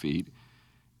 30 feet.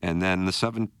 And then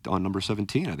on number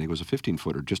 17, I think it was a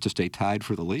 15-footer, just to stay tied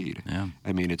for the lead. Yeah.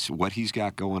 I mean, it's what he's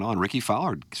got going on. Ricky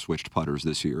Fowler switched putters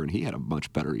this year, and he had a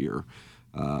much better year.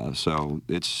 So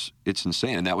it's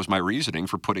insane. And that was my reasoning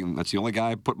for that's the only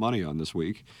guy I put money on this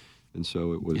week. And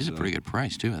so it was. He's a pretty good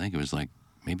price, too. I think it was like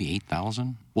maybe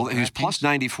 $8,000. Well, he was plus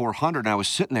 9,400, and I was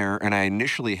sitting there, and I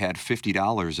initially had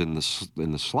 $50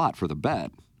 in the slot for the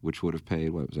bet, which would have paid,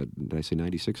 what was that? Did I say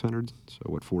 9,600? So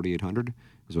what, 4,800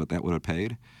 is what that would have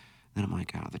paid? And I'm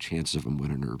like, the chances of him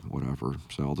winning or whatever.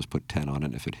 So I'll just put 10 on it,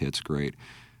 and if it hits, great.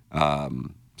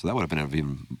 So that would have been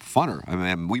even funner. I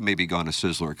mean, we may be gone to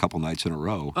Sizzler a couple nights in a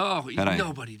row. Oh,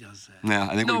 nobody does that. Yeah,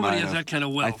 I think nobody we might has that kind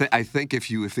of wealth. I think if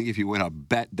you win a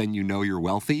bet, then you know you're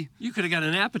wealthy. You could have got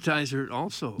an appetizer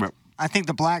also. I think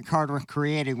the black card was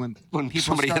created when people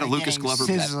somebody hit a started Lucas getting Glover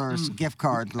bet. Sizzlers gift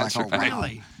cards. Like, That's right.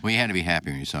 Really? Well, you had to be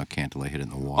happy when you saw Cantlay hit it in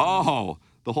the wall. Oh,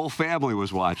 the whole family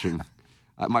was watching.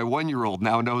 My 1-year-old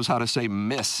now knows how to say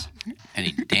miss. And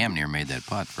he damn near made that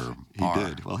putt for par. He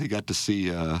did. Well, he got to see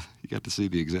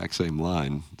the exact same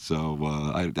line. So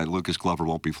that Lucas Glover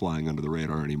won't be flying under the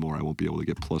radar anymore. I won't be able to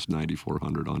get plus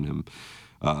 9,400 on him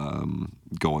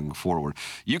going forward.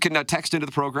 You can text into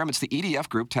the program. It's the EDF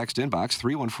Group text inbox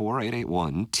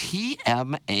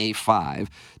 314-881-TMA5.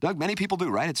 Doug, many people do,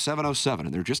 right? It's 707,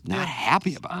 and they're just not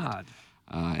happy about it.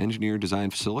 Engineer Design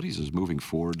Facilities is moving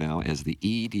forward now as the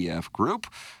EDF Group.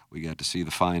 We got to see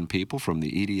the fine people from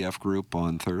the EDF Group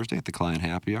on Thursday at the Client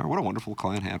Happy Hour. What a wonderful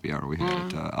Client Happy Hour we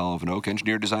had at Olive and Oak.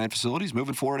 Engineer Design Facilities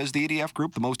moving forward as the EDF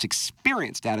Group, the most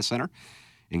experienced data center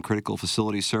and critical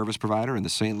facility service provider in the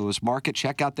St. Louis market.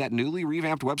 Check out that newly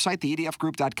revamped website,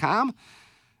 theedfgroup.com.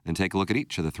 And take a look at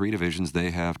each of the 3 divisions they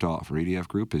have to offer. EDF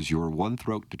Group is your one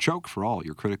throat to choke for all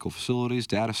your critical facilities,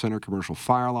 data center, commercial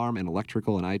fire alarm, and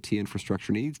electrical and IT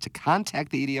infrastructure needs. To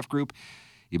contact the EDF Group,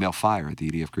 email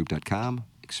fire@theedfgroup.com.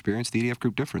 Experience the EDF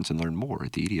Group difference and learn more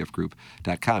at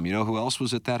theedfgroup.com. You know who else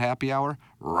was at that happy hour?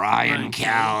 Ryan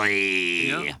Kelly.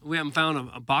 Yep. We haven't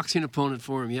found a boxing opponent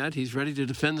for him yet. He's ready to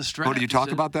defend the strap. Oh, did you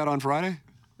talk about that on Friday?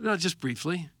 No, just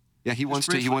briefly. Yeah, he wants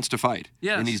to fight.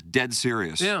 Yes. And he's dead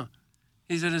serious. Yeah.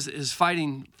 He's at his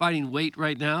fighting weight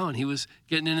right now, and he was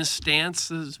getting in his stance,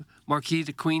 his Marquis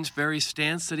de Queensberry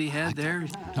stance that he had there.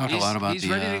 Talked a lot about he's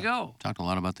ready to go. Talked a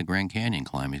lot about the Grand Canyon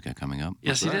climb he's got coming up.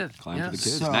 Yes, he did. Climb for the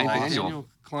kids. So Ninth awesome. annual.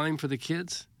 Climb for the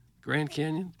kids, Grand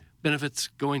Canyon. Benefits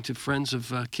going to friends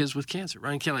of kids with cancer.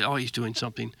 Ryan Kelly always doing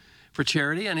something for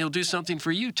charity, and he'll do something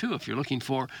for you, too. If you're looking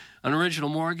for an original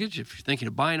mortgage, if you're thinking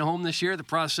of buying a home this year, the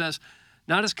process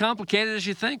not as complicated as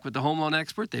you think with the Home Loan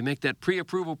Expert. They make that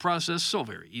pre-approval process so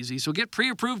very easy. So get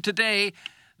pre-approved today.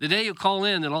 The day you call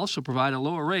in, they'll also provide a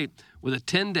lower rate with a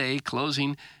 10-day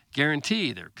closing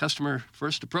guarantee. Their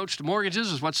customer-first approach to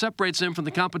mortgages is what separates them from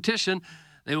the competition.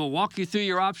 They will walk you through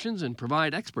your options and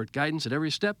provide expert guidance at every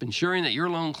step, ensuring that your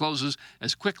loan closes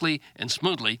as quickly and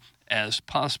smoothly as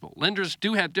possible. Lenders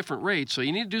do have different rates, so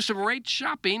you need to do some rate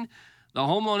shopping. The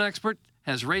Home Loan Expert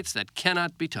has rates that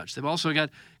cannot be touched. They've also got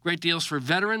great deals for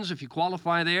veterans if you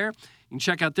qualify there. You can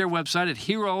check out their website at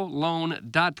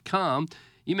heroloan.com.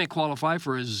 You may qualify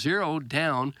for a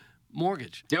 $0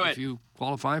 mortgage if you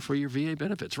qualify for your VA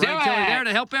benefits. Ryan Kelly there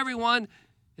to help everyone.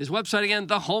 His website again,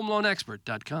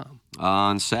 thehomeloanexpert.com.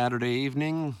 On Saturday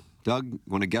evening, Doug,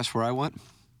 want to guess where I went?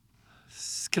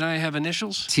 Can I have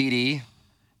initials? TD.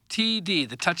 TD,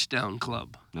 the Touchdown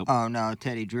Club. Nope. Oh, no,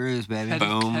 Teddy Drews, baby.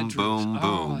 Boom, boom,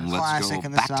 boom. Let's Classic go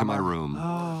in the back to my summer. room.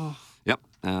 Oh. Yep.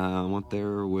 Went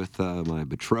there with my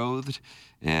betrothed,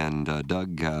 and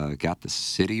Doug got the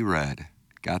city red.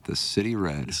 Got the city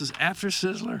red. This is after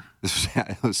Sizzler?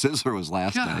 Sizzler was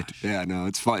last Gosh. night. Yeah, no,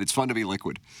 it's fun. It's fun to be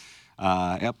liquid.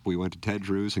 Yep, we went to Ted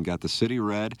Drew's and got the city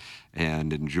red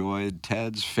and enjoyed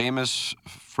Ted's famous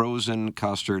frozen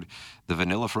custard, the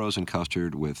vanilla frozen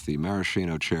custard with the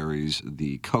maraschino cherries,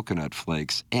 the coconut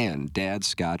flakes, and Dad's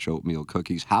Scotch oatmeal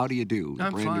cookies. How do you do?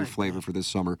 The brand new flavor for this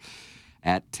summer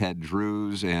at Ted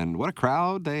Drew's. And what a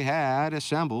crowd they had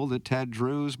assembled at Ted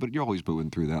Drew's, but you're always moving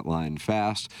through that line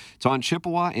fast. It's on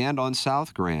Chippewa and on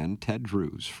South Grand, Ted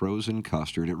Drew's frozen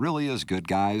custard. It really is good,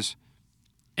 guys.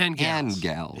 And gals.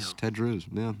 Yeah. Ted Drew's.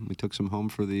 Yeah, we took some home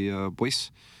for the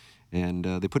boys, and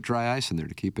they put dry ice in there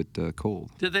to keep it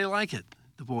cold. Did they like it,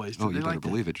 the boys? Did Oh, they you better like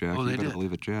believe it, Jack. Oh, You they better did.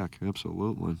 believe it, Jack.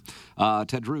 Absolutely.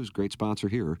 Ted Drew's, great sponsor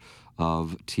here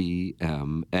of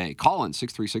TMA. Call in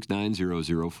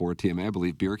 636-9004-TMA. I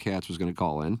believe Beer Cats was going to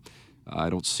call in. I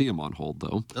don't see him on hold,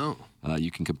 though. Oh. You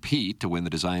can compete to win the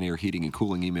Design Air Heating and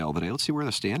Cooling email of the day. Let's see where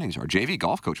the standings are. JV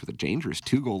Golf Coach with a dangerous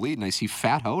 2-goal lead, and I see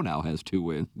Fat Ho now has 2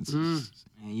 wins.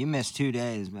 You missed 2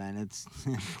 days, man. It's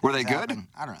Were they it's good? happened.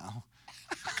 I don't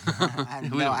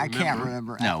know. I can't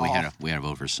remember. No, at we all. had to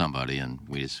vote for somebody, and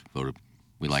we just voted.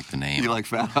 We like the name. You like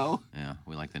Fat Ho? Yeah,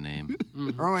 we like the name.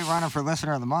 Early runner for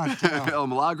listener of the month, too. El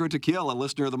Milagro Tequila,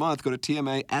 listener of the month. Go to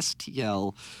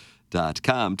TMASTL.com.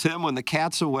 Tim, when the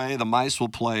cat's away, the mice will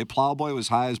play. Plowboy was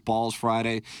high as balls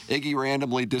Friday. Iggy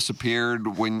randomly disappeared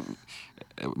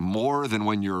more than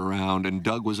when you're around, and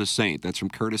Doug was a saint. That's from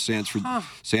Curtis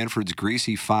Sanford's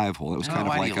Greasy 5-hole. It was kind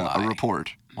of like a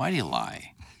report. Why do you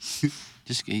lie?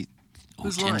 Just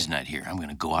Jim's not here. I'm going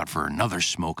to go out for another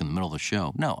smoke in the middle of the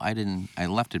show. No, I didn't. I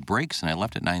left at breaks, and I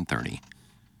left at 9:30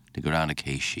 to go down to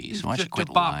KC. So why don't you quit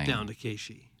lying? Down to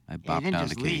KC. I bopped down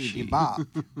to KC. You bop.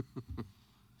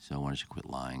 So why don't you quit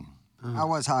lying? I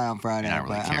was high on Friday. I don't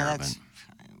really care, that's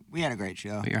We had a great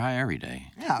show. But you're high every day.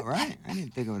 Yeah, right. I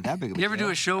didn't think it was that big of a deal. You ever do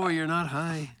a show where you're not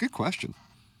high? Good question.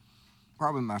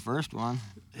 Probably my first one.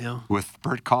 Yeah. With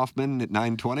Bert Kaufman at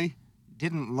 9:20?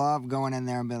 Didn't love going in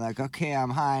there and be like, okay, I'm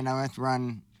high, now let's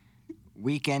run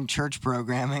weekend church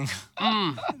programming.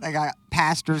 They got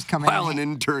pastors coming While in.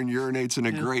 an intern urinates in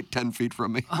a grate 10 feet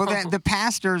from me. Well, the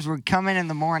pastors would come in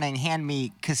the morning, hand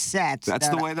me cassettes. That's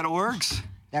the way that it works.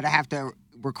 That I have to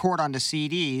record onto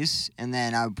CDs, and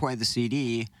then I would play the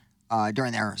CD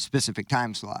during their specific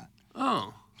time slot.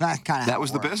 Oh. That's kind of That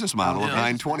was the business model of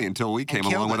 9:20 until we came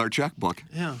along with our checkbook.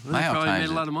 Yeah, they probably made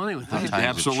a lot of money with that.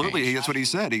 Absolutely. That's what he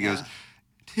said. He goes,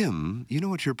 Tim, you know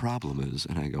what your problem is?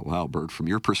 And I go, wow, Bert, from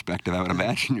your perspective, I would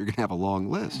imagine you're going to have a long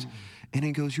list. And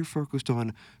he goes, you're focused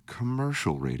on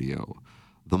commercial radio.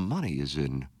 The money is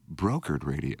in brokered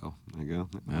radio. I go,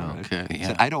 all right. Okay. He Yeah.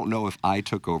 said, I don't know if I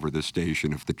took over this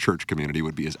station, if the church community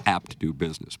would be as apt to do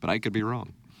business, but I could be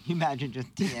wrong. You imagine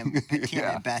just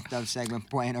TM bathtub segment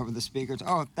playing over the speakers.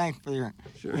 Oh, thanks for your...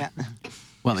 Sure. Yeah.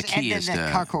 Well, the key is that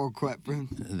to cuckold clip from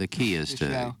the key is to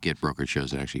show. get brokered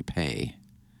shows that actually pay.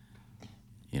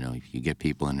 You know, if you get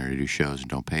people in there to do shows and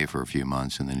don't pay for a few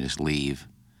months and then just leave.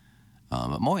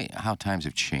 But boy, how times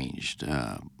have changed.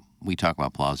 We talk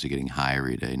about Plaza getting high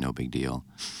every day, no big deal.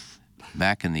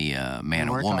 Back in the Man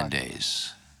and Woman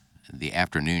days, the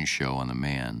afternoon show on the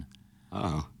Man.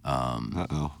 Uh-oh.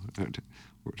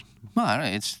 Well,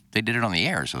 they did it on the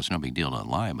air, so it's no big deal to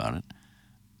lie about it.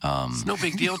 It's no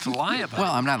big deal to lie about it.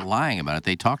 Well, I'm not lying about it.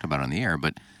 They talked about it on the air,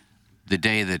 but the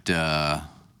day that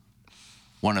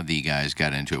one of the guys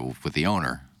got into it with the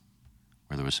owner,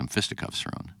 where there was some fisticuffs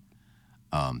thrown,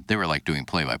 they were like doing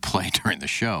play-by-play during the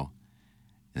show,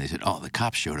 and they said, "Oh, the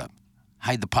cops showed up.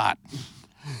 Hide the pot."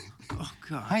 Oh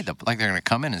God! Hide the like they're going to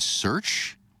come in and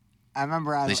search. I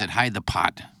remember They said, "Hide the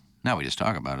pot." Now we just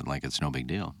talk about it like it's no big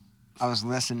deal. I was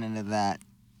listening to that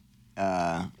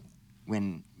I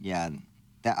listened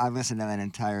to that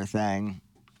entire thing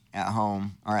at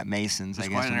home or at Mason's. It's I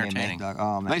guess quite when me and entertaining. Mace Dog.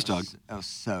 Oh man, Mace Dog. It was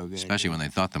so good. Especially when they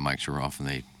thought the mics were off and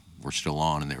they were still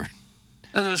on, and they were.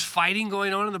 And there was fighting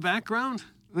going on in the background?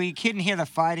 Well, you couldn't hear the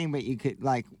fighting, but you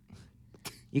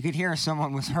could hear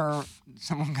someone was hurt.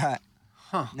 Someone got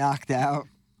knocked out.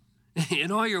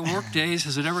 In all your work days,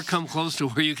 has it ever come close to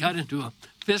where you got into a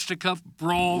fisticuff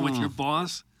brawl with your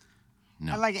boss?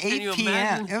 No. At like Can 8 you p.m.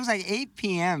 imagine? It was like 8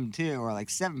 p.m. too, or like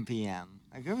 7 p.m.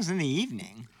 Like it was in the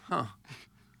evening. Huh.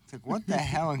 It's like, what the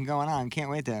hell is going on? Can't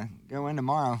wait to go in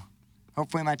tomorrow.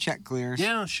 Hopefully my check clears.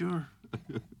 Yeah, sure.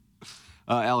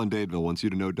 Alan Dadeville wants you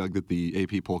to know, Doug, that the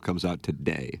AP poll comes out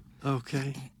today.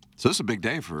 Okay. So this is a big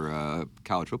day for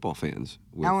college football fans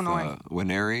with Illinois.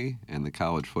 Winery and the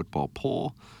college football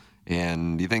poll.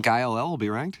 And do you think ILL will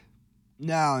be ranked?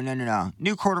 No.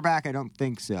 New quarterback, I don't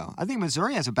think so. I think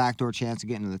Missouri has a backdoor chance of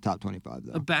getting into the top 25,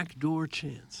 though. A backdoor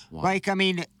chance. Like, I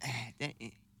mean,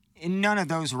 in none of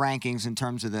those rankings in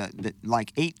terms of the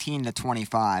like 18 to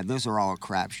 25, those are all a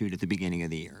crapshoot at the beginning of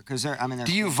the year. Because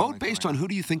do you vote based on who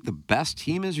do you think the best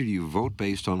team is, or do you vote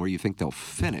based on where you think they'll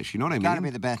finish? You know what I mean? Got to be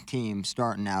the best team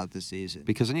starting out the season.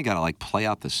 Because then you got to like play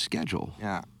out the schedule.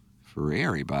 Yeah. For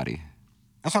everybody.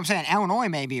 That's what I'm saying. Illinois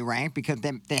may be ranked because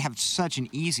they have such an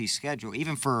easy schedule.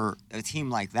 Even for a team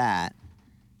like that,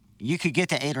 you could get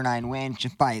to 8 or 9 wins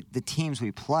just by the teams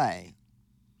we play.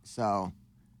 So,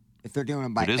 if they're doing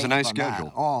it by It is a nice schedule.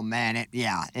 That, oh man,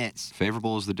 it's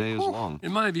favorable as the day is long.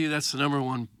 In my view, that's the number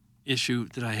one issue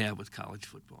that I have with college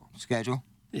football. Schedule?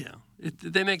 Yeah.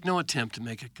 They make no attempt to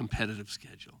make a competitive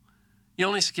schedule. You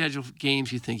only schedule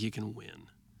games you think you can win.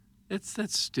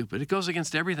 That's stupid. It goes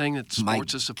against everything that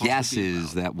sports is supposed to be. My guess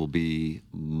is that will be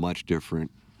much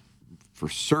different for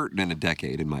certain in a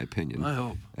decade, in my opinion. I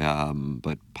hope.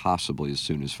 But possibly as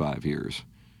soon as 5 years.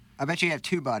 I bet you have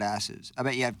 2 butt asses. I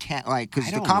bet you have 10, because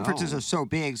the don't conferences know. are so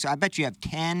big. So I bet you have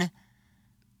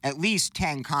at least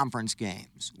 10 conference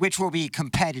games, which will be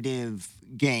competitive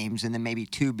games, and then maybe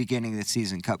 2 beginning of the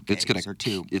season cup games or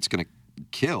 2. It's going to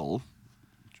kill,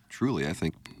 truly, I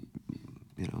think,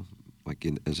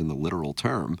 as in the literal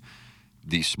term,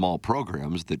 these small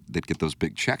programs that get those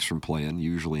big checks from playing,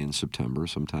 usually in September,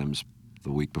 sometimes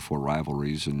the week before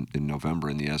rivalries in November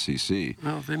in the SEC.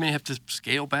 Well, they may have to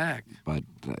scale back. But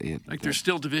there's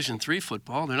still Division III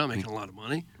football. They're not making a lot of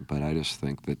money. But I just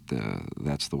think that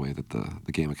that's the way that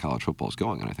the game of college football is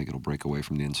going, and I think it'll break away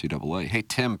from the NCAA. Hey,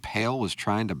 Tim Pale was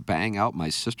trying to bang out my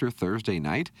sister Thursday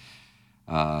night.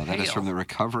 That is from the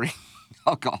recovering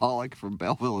alcoholic from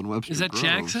Belleville and Webster Is that Groves.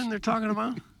 Jackson they're talking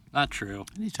about? Not true. Why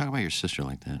do you talk about your sister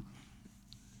like that?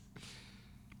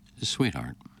 She's a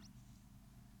sweetheart.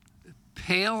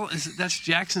 Pale? That's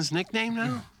Jackson's nickname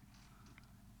now?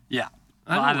 Yeah.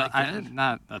 I don't like that.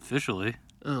 Not officially.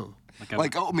 Oh.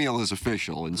 Like oatmeal is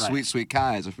official, and Right. Sweet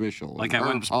Kai is official. Like and I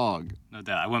Herb's Hog. No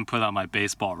doubt. I wouldn't put on my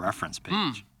baseball reference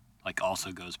page. Like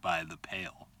also goes by the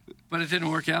Pale. But it didn't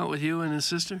work out with you and his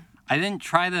sister? I didn't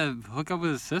try to hook up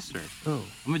with his sister. Oh.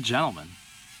 I'm a gentleman.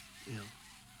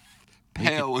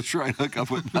 Pale was trying to hook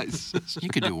up with my sister. You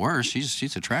could do worse.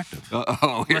 She's attractive.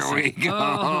 Oh, here we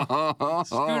go.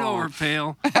 Scoot over,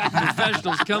 Pale.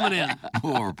 Professionals coming in.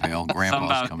 Or Pale. Something Grandpa's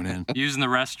about coming in. using the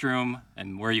restroom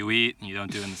and where you eat, and you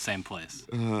don't do it in the same place.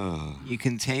 You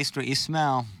can taste what you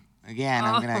smell. Again,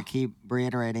 I'm going to keep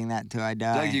reiterating that till I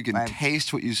die. Doug, you can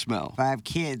taste what you smell. If I have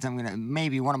kids, I'm going to,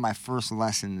 maybe one of my first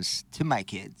lessons to my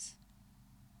kids.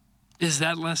 Is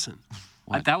that lesson?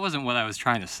 That wasn't what I was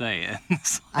trying to say.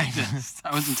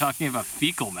 I wasn't talking about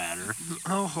fecal matter.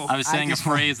 Oh, I was saying a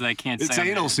phrase that I can't It's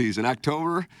say. anal season.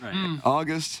 October,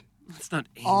 August. It's not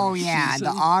anal Oh, yeah, season.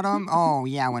 the autumn. Oh,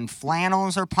 yeah, when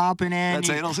flannels are popping in. That's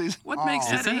anal season? What makes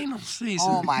that anal season?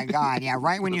 Oh, my God. Yeah,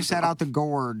 right when you set out the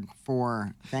gourd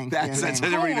for Thanksgiving. That's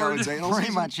everybody knows it's anal Pretty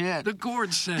season? much it. The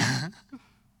gourd setting.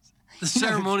 The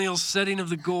ceremonial setting of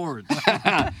the gourd.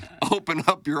 Open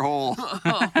up your hole.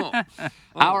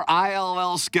 Our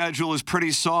ILL schedule is pretty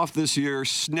soft this year.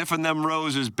 Sniffing them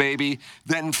roses, baby.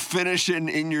 Then finishing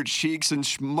in your cheeks and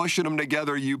smushing them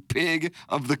together, you pig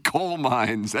of the coal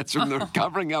mines. That's from the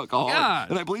Recovering Alcoholic. God.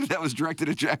 And I believe that was directed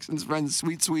at Jackson's friend,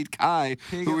 Sweet Kai,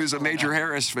 who is a major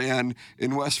Harris fan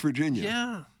in West Virginia.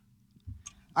 Yeah.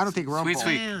 I don't think Rumble.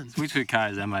 Sweet Kai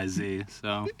is MIZ,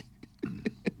 so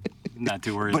not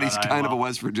too worried But about he's kind of a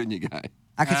West Virginia guy.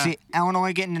 I could see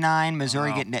Illinois getting to 9,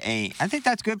 Missouri getting to 8. I think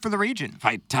that's good for the region.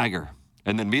 Fight Tiger.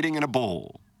 And then meeting in a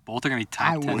bowl. Both are going to be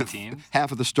top 10 With teams.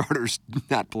 half of the starters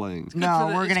not playing.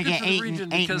 No, we're going to it's get good for the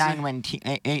region eight and because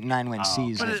 9 win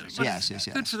seasons. But Yes. it's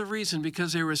good for the reason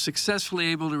because they were successfully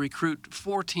able to recruit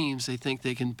 4 teams they think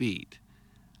they can beat.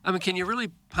 I mean, can you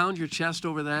really pound your chest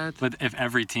over that? But if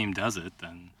every team does it,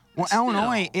 then... Well,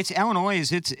 Illinois, it's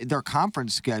their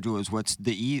conference schedule is what's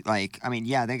like. I mean,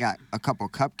 yeah, they got a couple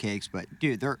cupcakes, but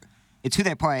dude, it's who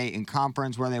they play in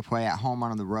conference, where they play at home,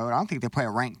 on the road. I don't think they play a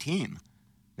ranked team.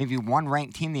 Maybe one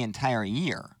ranked team the entire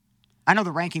year. I know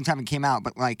the rankings haven't came out,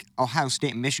 but like Ohio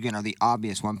State and Michigan are the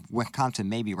obvious one. Wisconsin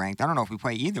may be ranked. I don't know if we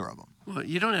play either of them. Well,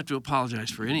 you don't have to apologize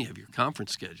for any of your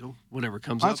conference schedule. Whatever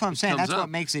comes Well, up. that's what I'm saying. comes That's what up.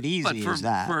 makes it easy, But is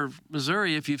that. For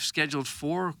Missouri, if you've scheduled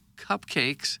 4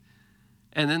 cupcakes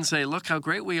and then say, look how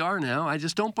great we are now, I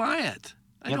just don't buy it.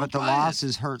 Yeah, but the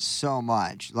losses hurt so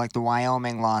much. Like the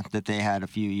Wyoming loss that they had a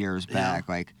few years back.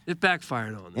 Like it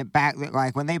backfired on them.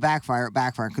 Like when they backfire, it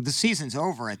backfired because the season's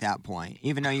over at that point.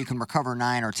 Even though you can recover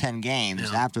 9 or 10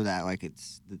 games after that, like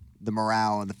it's the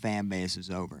morale of the fan base is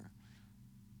over.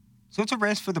 So it's a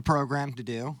risk for the program to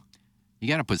do. You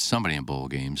got to put somebody in bowl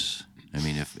games. I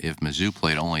mean, if Mizzou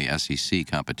played only SEC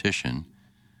competition,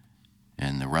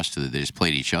 and the rest of they just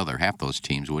played each other, half those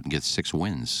teams wouldn't get 6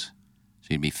 wins. So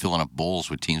you'd be filling up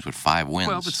bowls with teams with 5 wins.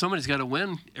 Well, but somebody's got to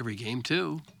win every game,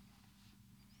 too.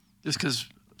 Just because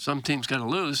some teams got to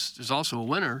lose, there's also a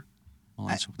winner.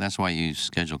 Well, that's why you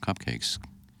schedule cupcakes.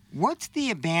 What's the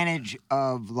advantage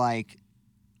of, like,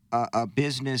 a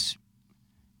business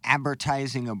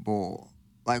advertising a bowl?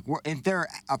 Like, is there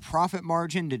a profit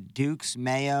margin to Duke's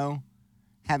Mayo?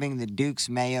 Having the Duke's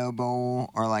Mayo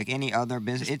Bowl or like any other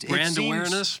business. Brand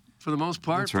awareness for the most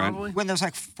part, probably. When there's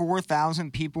like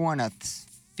 4,000 people in a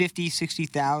 50,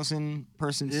 60,000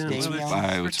 person stadium.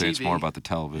 I would say it's more about the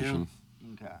television.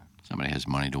 Yeah. Okay. Somebody has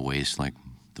money to waste, like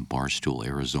the Barstool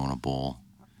Arizona Bowl.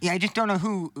 Yeah, I just don't know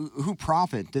who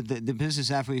profit. The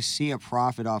business athletes see a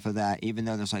profit off of that, even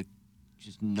though there's like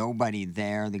just nobody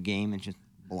there. The game is just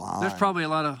blah. There's probably a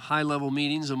lot of high-level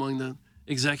meetings among the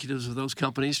executives of those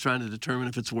companies trying to determine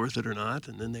if it's worth it or not,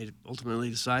 and then they ultimately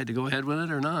decide to go ahead with it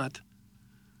or not.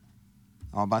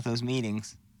 All about those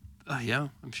meetings. Yeah,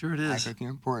 I'm sure it is. I think you're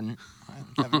important.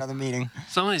 Let's have another meeting.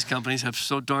 Some of these companies have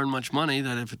so darn much money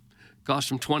that if it costs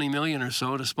them $20 million or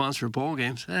so to sponsor bowl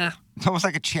games, It's almost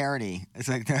like a charity. It's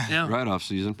like Right-off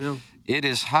season. Yeah. It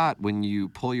is hot when you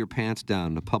pull your pants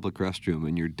down in a public restroom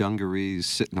and your dungarees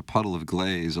sit in a puddle of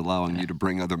glaze, allowing you to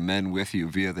bring other men with you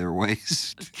via their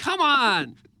waist. Come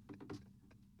on!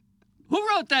 Who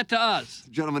wrote that to us?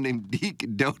 A gentleman named Deke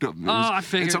Dotem. I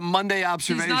figured. It's a Monday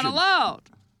observation. He's not allowed.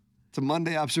 It's a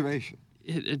Monday observation.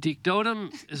 Deke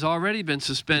Dotem has already been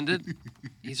suspended.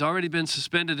 He's already been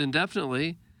suspended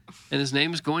indefinitely, and his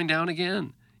name is going down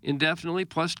again. Indefinitely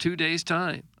plus 2 days'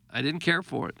 time. I didn't care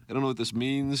for it. I don't know what this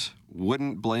means.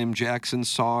 Wouldn't blame Jackson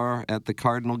Sarr at the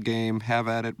Cardinal game. Have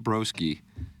at it, broski.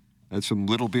 That's from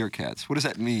Little Beer Cats. What does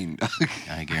that mean?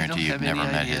 I guarantee you've never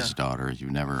met his daughter.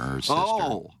 You've never heard her sister.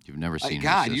 Oh. You've never seen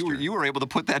God, her sister. you were able to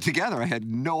put that together. I had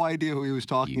no idea who he was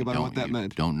talking about and what that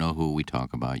meant. Don't know who we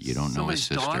talk about. You don't know his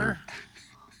sister. Daughter?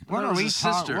 What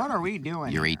are we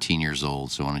doing? You're 18 years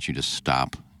old, so why don't you just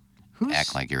stop?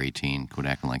 Act like you're 18. Quit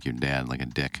acting like your dad, like a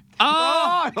dick.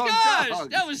 Oh, gosh,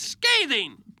 that was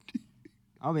scathing.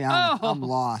 I'll be honest, I'm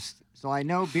lost. So I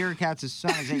know Beer Cats' son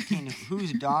is 18.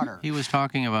 Whose daughter? He was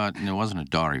talking about, and it wasn't a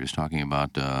daughter, he was talking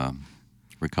about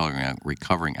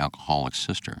recovering alcoholic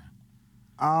sister.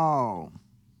 Oh.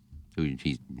 Who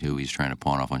he's trying to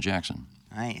pawn off on Jackson.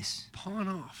 Nice. Pawn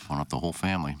off. Pawn off the whole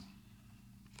family.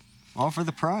 All for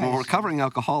the prize. Well, recovering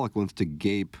alcoholic wants to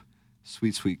gape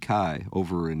Sweet Kai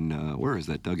over in, where is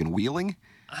that, Doug? In Wheeling?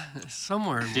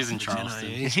 Somewhere. He's in Charleston.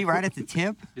 Is he right at the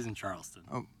tip? He's in Charleston.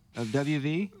 Oh, of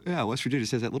WV? Yeah, West Virginia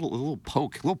says that little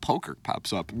poker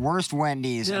pops up. Worst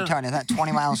Wendy's. I'm telling you, that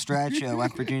 20-mile stretch,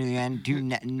 West Virginia to the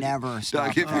end, never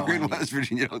stop. Doug, if you're in West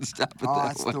Virginia, don't stop at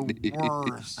that Wendy's. The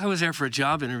worst. I was there for a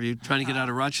job interview trying to get out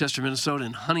of Rochester, Minnesota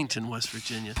and Huntington, West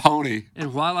Virginia. Pony.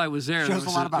 And while I was there, Shows a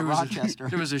lot about Rochester.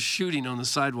 There was a shooting on the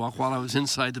sidewalk while I was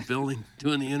inside the building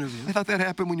doing the interview. I thought that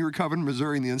happened when you were covering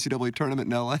Missouri in the NCAA tournament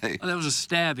in L.A. Oh, that was a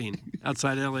stabbing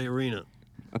outside L.A. Arena.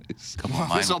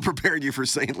 This all prepared you for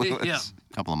St. Louis. Yeah.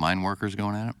 A couple of mine workers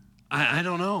going at it? I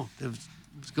don't know. It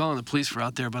was gone. The police were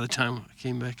out there by the time I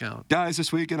came back out. Guys,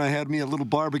 this weekend I had me a little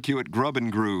barbecue at Grub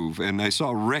and Groove, and I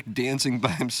saw Rick dancing by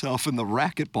himself in the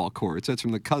racquetball courts. That's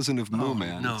from the cousin of Moo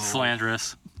Man. No.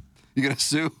 Slanderous. You gonna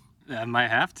sue? I might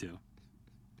have to.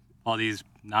 All this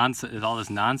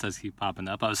nonsense keep popping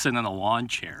up. I was sitting on a lawn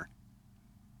chair.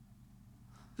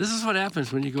 This is what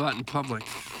happens when you go out in public.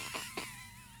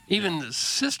 Even the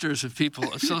sisters of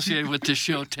people associated with this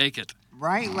show take it.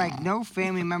 Right? Like, no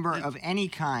family member of any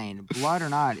kind, blood or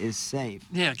not, is safe.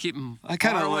 Yeah, keep them I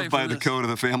kind of live by the code of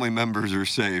the family members are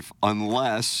safe,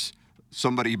 unless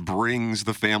somebody brings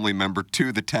the family member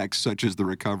to the text, such as the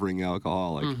recovering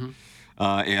alcoholic. Mm-hmm.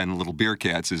 And Little Beer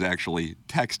Cats is actually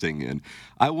texting in.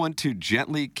 I want to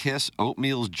gently kiss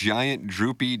Oatmeal's giant,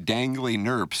 droopy, dangly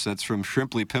nerps. That's from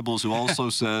Shrimply Pibbles, who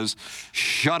also says,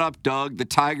 "Shut up, Doug. The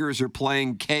Tigers are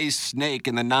playing K-Snake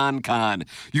in the non-con.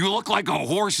 You look like a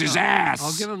horse's ass."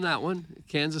 I'll give him that one.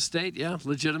 Kansas State, yeah,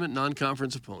 legitimate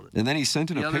non-conference opponent. And then he sent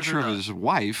in The a others picture are of not. his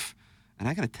wife, and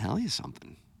I got to tell you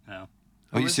something. No.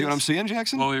 Oh, you see what I'm seeing,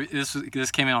 Jackson? Well,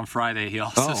 this came in on Friday. He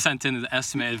also sent in the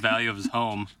estimated value of his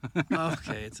home.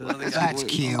 Okay, it's another guy. That's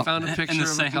cute. Found a picture in the of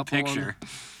a same couple picture.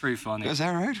 Pretty funny. Is that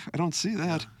right? I don't see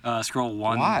that. Scroll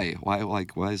one. Why?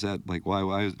 Why is that? Like,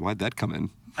 why'd that come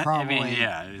in? Probably I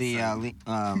mean, yeah, the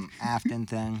Afton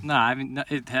thing. No, I mean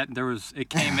it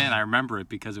came in. I remember it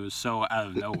because it was so out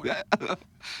of nowhere.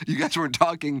 You guys weren't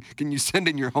talking. Can you send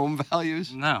in your home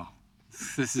values? No.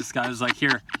 This guy was like,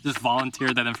 here, just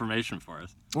volunteer that information for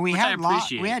us. Well, we had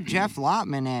Jeff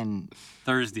Lotman in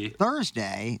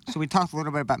Thursday, so we talked a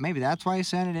little bit about maybe that's why he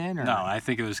sent it in. Or... No, I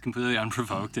think it was completely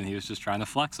unprovoked, and he was just trying to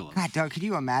flex a little. God, Doug, could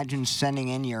you imagine sending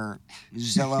in your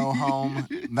Zillow home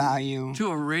value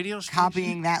to a radio station,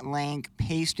 copying that link,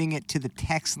 pasting it to the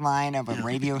text line of a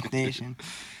radio station?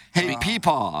 Hey,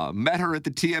 Peepaw, met her at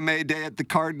the TMA day at the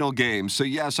Cardinal game, so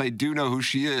yes, I do know who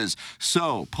she is.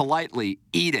 So, politely,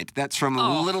 eat it. That's from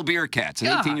Little Beer Cats. An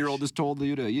 18-year-old has told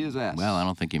you to eat his ass. Well, I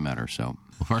don't think you met her, so...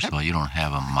 Well, first of all, you don't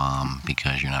have a mom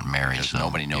because you're not married, so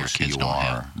nobody knows your kids don't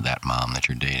have that mom that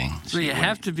you're dating. So you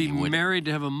have to be married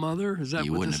to have a mother? Is that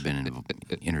you what wouldn't have been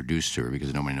introduced to her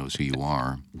because nobody knows who you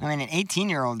are. I mean, an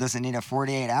 18-year-old doesn't need a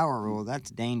 48-hour rule.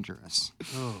 That's dangerous.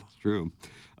 Oh, it's true.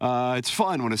 It's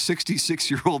fun when a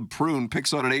 66-year-old prune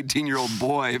picks on an 18-year-old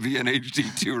boy via an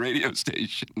HD2 radio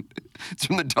station. It's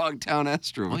from the Dogtown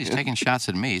Astro. Well, he's taking shots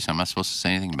at me, so I'm not supposed to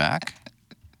say anything back?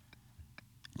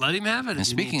 Let him have it. And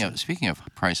speaking of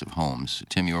price of homes,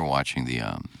 Tim, you were watching the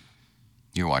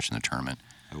tournament.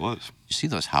 I was. You see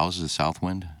those houses at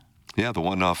Southwind? Yeah, the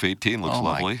one off 18 looks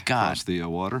lovely. My God. Across the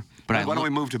water. But why don't we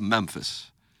move to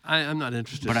Memphis? I'm not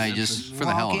interested. But in I Memphis. just, for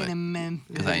the hell of it,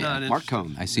 because Mark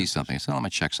Cohn. I see something. I said, I'm going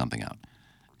to check something out.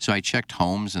 So I checked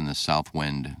homes in the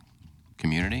Southwind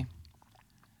community.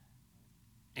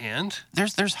 And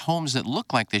there's homes that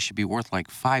look like they should be worth like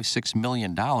 $5-6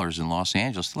 million in Los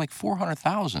Angeles. They're like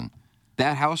 $400,000.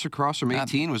 That house across from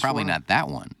 18 was probably not that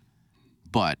one,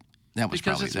 but that was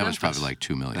probably like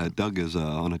 $2 million. Doug is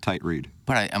on a tight read.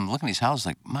 But I'm looking at these houses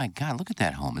like, my God, look at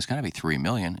that home. It's got to be $3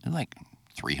 million. It's like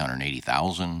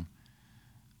 $380,000.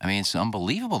 I mean, it's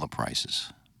unbelievable, the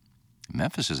prices.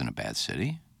 Memphis isn't a bad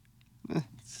city.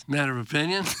 It's a matter of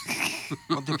opinion.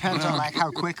 Well, it depends on like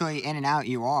how quickly in and out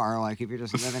you are. Like if you're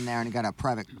just living there and you got a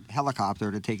private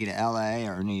helicopter to take you to L.A.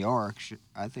 or New York,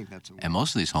 I think that's a And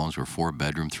most of these homes were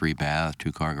 4-bedroom, 3-bath,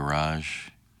 2-car garage,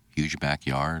 huge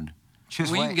backyard.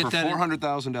 Just Well, you can get for that in-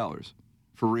 $400,000.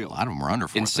 For real. A lot of them were under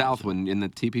 4,000. In Southwind, in the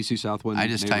TPC Southwind I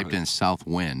just typed neighborhood. in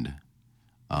Southwind,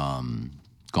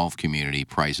 golf community,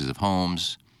 prices of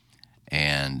homes,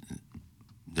 and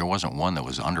there wasn't one that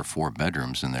was under 4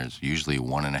 bedrooms, and there's usually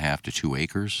 1.5 to 2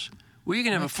 acres. Well, you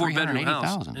can have a 4-bedroom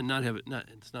house 380,000. and not have it.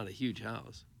 It's not a huge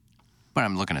house. But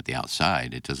I'm looking at the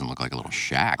outside. It doesn't look like a little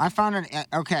shack. I found it.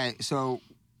 Okay, so,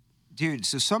 dude,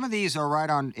 so some of these are right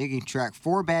on Iggy Track.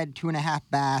 4-bed, 2.5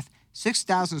 bath,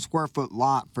 6,000 square foot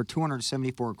lot for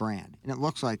 $274,000, and it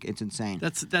looks like it's insane.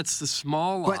 That's the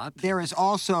small lot. But there is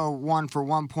also one for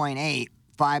 1.8,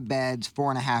 5 beds,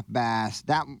 4.5 baths.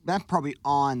 That's probably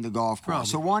on the golf course. Probably.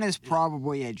 So one is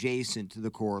probably adjacent to the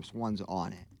course. One's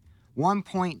on it.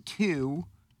 1.2,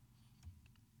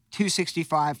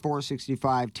 265,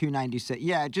 465, 296.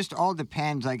 Yeah, it just all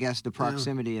depends, I guess, the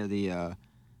proximity of the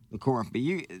course. But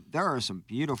there are some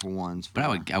beautiful ones.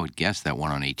 But I would guess that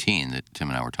one on 18 that Tim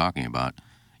and I were talking about,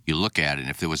 you look at it, and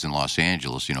if it was in Los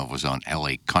Angeles, if it was on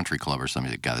LA Country Club or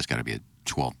something, God, that's got to be a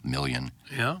 $12 million.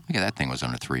 Yeah. Look at that thing was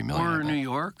under $3 million. Or New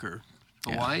York or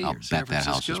Hawaii I'll or San bet that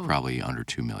house Francisco. was probably under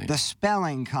 $2 million. The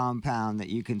spelling compound that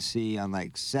you can see on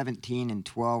like 17 and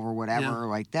 12 or whatever,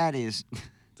 like that is...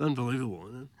 It's unbelievable,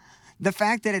 isn't it? The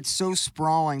fact that it's so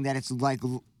sprawling that it's like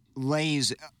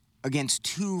lays against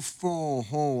 2 full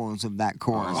holes of that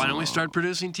course. Why don't we start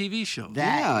producing TV shows?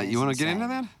 You want to get into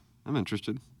that? I'm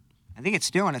interested. I think it's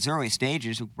still in its early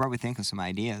stages. We'll probably think of some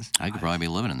ideas. I could probably be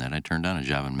living in that. I turned down a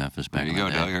job in Memphis back in the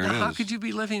day. How could you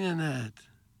be living in that?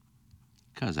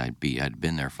 Because I'd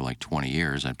been there for like 20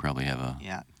 years. I'd probably have a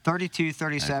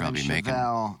 3237 I'd probably making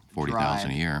Chevelle $40,000 Drive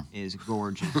a year. is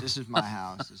gorgeous. This is my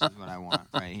house. This is what I want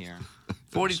right here.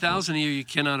 $40,000 a year, you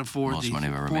cannot afford Most the money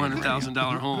I've ever made.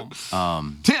 $400,000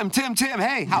 home. Tim,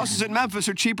 hey, houses in Memphis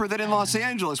are cheaper than in Los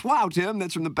Angeles. Wow, Tim,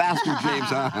 that's from the bastard James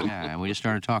Hahn. Yeah, and we just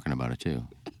started talking about it too.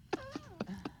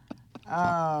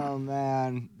 Oh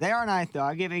man, they are nice though.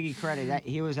 I give Iggy credit.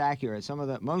 He was accurate.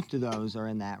 Most of those are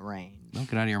in that range. Don't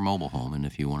get out of your mobile home, and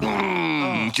if you want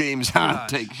to, James Hahn,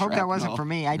 take. I hope that wasn't for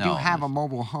me. I do have a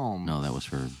mobile home. No, that was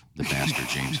for the bastard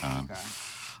James Hahn.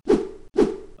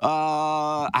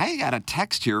 I got a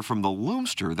text here from the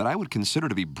Loomster that I would consider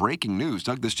to be breaking news.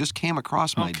 Doug, this just came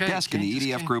across my desk in the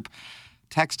EDF group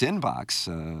text inbox.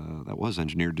 That was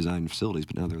Engineered Design Facilities,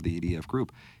 but now they're the EDF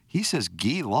group. He says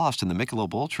Guy lost in the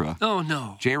Michelob Ultra. Oh,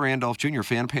 no. J. Randolph Jr.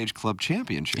 Fan Page Club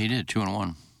Championship. He did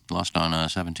 2-1. Lost on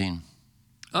 17.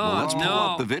 Well, let's pull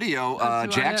up the video.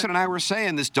 Jackson and I were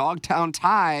saying this Dogtown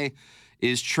tie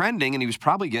is trending, and he was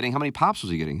probably getting, how many pops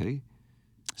was he getting, Eddie?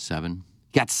 7.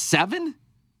 Got 7?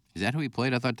 Is that who he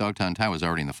played? I thought Dogtown Tie was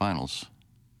already in the finals.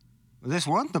 Well, this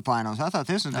wasn't the finals. I thought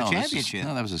this was the championship.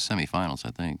 No, that was the semifinals,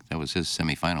 I think. That was his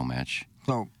semifinal match.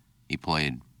 So he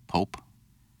played Pope.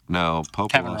 No,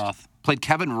 Pope Kevin lost. Roth. Played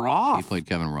Kevin Roth? He played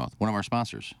Kevin Roth, one of our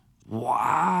sponsors.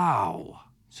 Wow.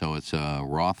 So it's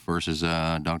Roth versus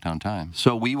Dogtown Tie.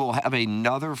 So we will have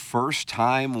another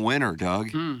first-time winner,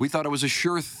 Doug. We thought it was a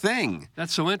sure thing.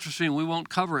 That's so interesting. We won't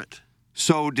cover it.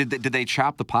 So did they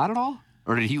chop the pot at all?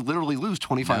 Or did he literally lose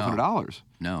 $2,500?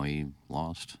 No, he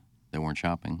lost. They weren't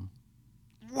shopping.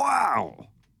 Wow.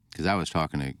 Because I was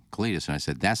talking to Cletus, and I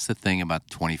said, that's the thing about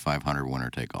 2,500 winner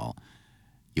take all.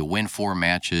 You win 4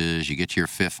 matches, you get to your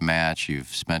 5th match,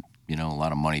 you've spent, a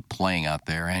lot of money playing out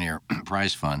there and your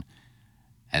prize fund,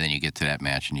 and then you get to that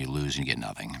match and you lose and you get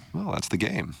nothing. Well, that's the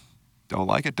game. Don't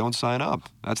like it, don't sign up.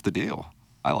 That's the deal.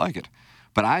 I like it.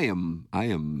 But I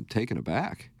am taken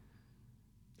aback.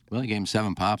 Well, he gave him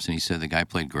 7 pops, and he said the guy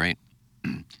played great.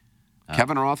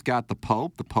 Kevin Roth got the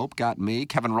Pope got me,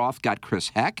 Kevin Roth got Chris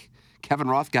Heck, Kevin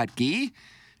Roth got Guy.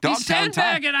 He's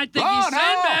sandbagging. I think he's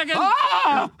sandbagging.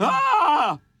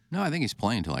 No, I think he's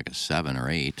playing to like a 7 or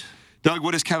 8. Doug,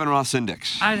 what is Kevin Roth's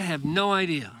index? I have no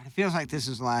idea. it feels like this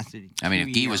has lasted. I mean,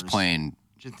 if Guy was playing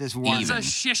just this one, It's a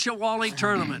Shishawali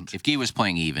tournament. if Guy was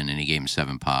playing even and he gave him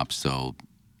 7 pops, so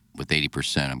with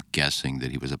 80%, I'm guessing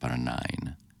that he was up on a 9.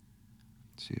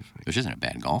 Let's see if Which isn't a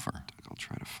bad golfer. I'll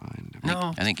try to find him.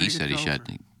 No, I think he said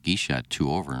he shot 2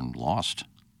 over and lost.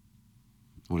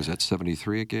 What is that,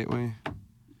 73 at Gateway?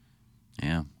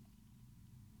 Yeah.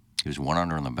 He was 1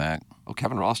 under in the back. Oh,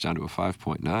 Kevin Ross down to a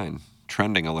 5.9.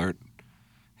 Trending alert.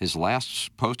 His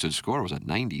last posted score was at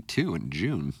 92 in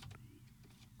June.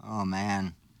 Oh,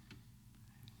 man.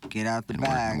 Get out the And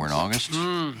bags. we're in August?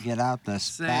 Get out the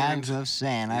bags of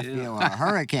sand. I feel a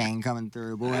hurricane coming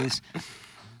through, boys.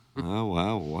 Oh,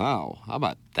 wow. How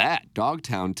about that?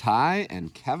 Dogtown Ty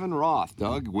and Kevin Roth.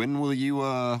 Doug, when will you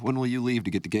leave to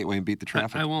get to Gateway and beat the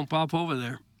traffic? I won't pop over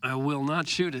there. I will not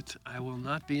shoot it. I will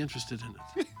not be interested in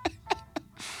it.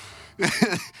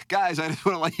 Guys, I just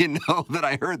want to let you know that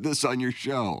I heard this on your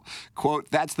show.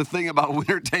 Quote, that's the thing about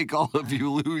winner take all. If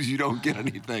you lose, you don't get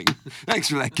anything. Thanks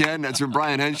for that, Ken. That's from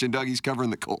Brian Hench and Dougie's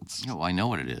covering the Colts. Oh, I know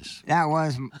what it is. That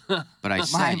was But I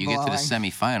said you get to the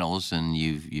mind-blowing. semifinals and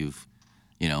you've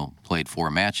played 4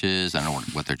 matches. I don't know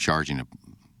what they're charging to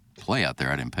play out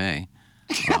there. I didn't pay.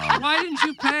 Why didn't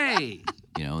you pay?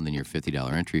 And then your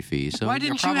 $50 entry fee. So Why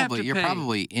didn't you have to you're pay?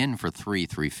 probably in for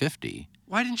 $350.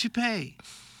 Why didn't you pay?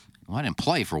 Well, I didn't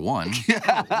play for one.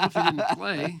 Well, if you didn't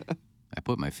play. I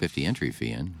put my 50 entry fee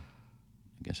in.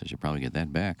 I guess I should probably get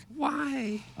that back.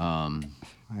 Why?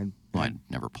 I'd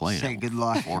never played. Say good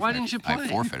luck. Why didn't you play? I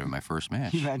forfeited my first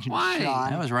match. You imagine Why?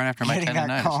 Sean That was right after my getting that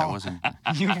tendonitis. call. I wasn't.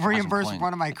 You reimbursed playing.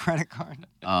 one of my credit cards.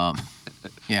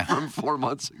 Yeah. From 4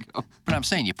 months ago. But I'm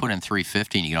saying you put in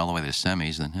 $350 and you get all the way to the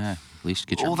semis, then at least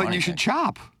get your Well, money then you should back.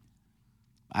 chop.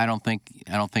 I don't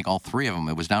think all 3 of them.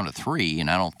 It was down to 3, and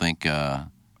I don't think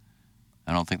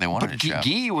they wanted But to chop.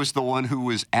 Guy was the one who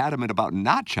was adamant about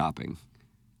not chopping.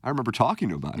 I remember talking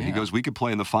to him about it. He Yeah. goes, we could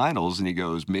play in the finals, and he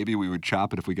goes, maybe we would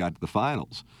chop it if we got to the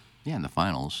finals. Yeah, in the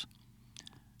finals.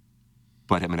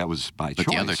 But, I mean, that was by choice.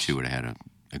 But the other 2 would have had to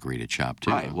agree to chop,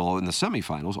 too. Right. Well, in the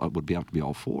semifinals, it would have to be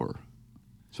all 4.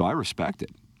 So I respect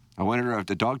it. I wonder if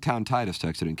the Dogtown Titus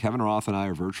texted, and Kevin Roth and I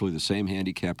are virtually the same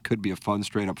handicap. Could be a fun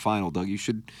straight-up final. Doug, you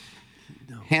should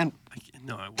I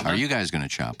won't. Are you guys going to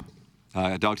chop?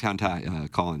 Dogtown Ty,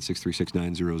 call in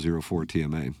 636-9004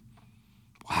 TMA.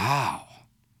 Wow.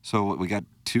 So we got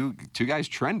two guys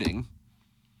trending.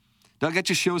 Doug, that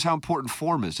just shows how important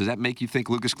form is. Does that make you think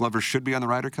Lucas Glover should be on the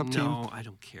Ryder Cup team? No, I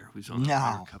don't care who's on the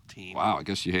Ryder Cup team. Wow, I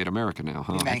guess you hate America now,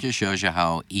 huh? That just shows you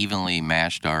how evenly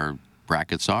matched our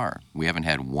brackets are. We haven't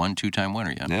had one 2-time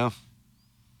winner yet. No.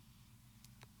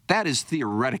 That is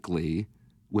theoretically,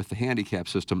 with the handicap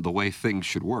system, the way things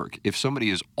should work. If somebody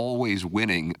is always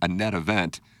winning a net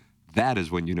event, that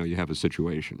is when you know you have a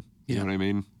situation. You know what I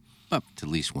mean? But to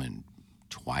at least win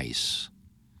twice,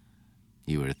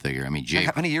 you would have figured. I mean, Jay.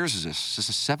 How many years is this? Is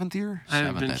this the 7th year? I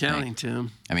haven't been 7th, I think. counting,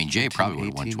 Tim. I mean, Jay 18, probably would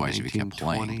have won 18, twice if he 19, kept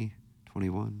playing. 20,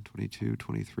 21, 22,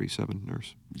 23, 7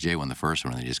 nurse. Jay won the first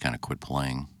one, and they just kind of quit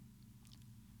playing.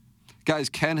 Guys,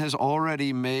 Ken has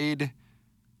already made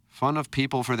fun of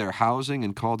people for their housing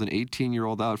and called an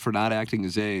 18-year-old out for not acting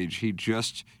his age. He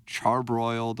just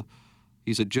charbroiled.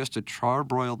 He's just a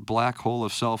charbroiled black hole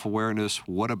of self-awareness.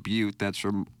 What a beaut. That's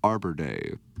from Arbor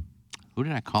Day. Who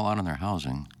did I call out on their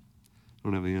housing? I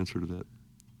don't have the answer to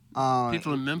that.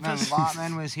 People in Memphis?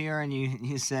 Lotman was here, and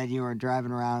you said you were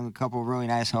driving around a couple of really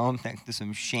nice homes next to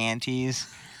some shanties.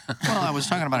 Well, I was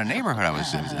talking about a neighborhood. I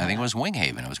think it was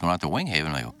Winghaven. I was going out to Winghaven.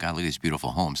 I'm like, oh, God, look at these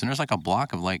beautiful homes. And there's like a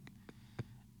block of like,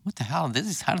 what the hell?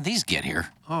 How did these get here?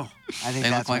 Oh, I think They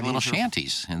that's look like what little these are-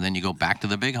 shanties. And then you go back to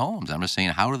the big homes. I'm just saying,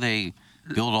 how do they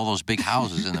build all those big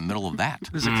houses in the middle of that?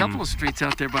 There's a couple of streets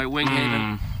out there by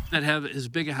Winghaven that have as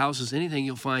big a house as anything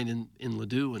you'll find in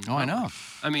Ladue. And I know.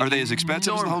 I mean, Are they as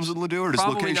expensive as the homes in Ladue, or does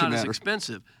Probably location not as matter?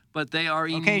 expensive, but they are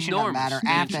Location doesn't enormous. matter.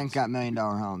 Athens got $1 million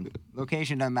homes.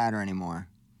 Location doesn't matter anymore.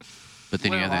 But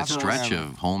then you have that Well, stretch whatever.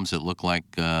 of homes that look like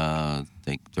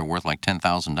they're worth like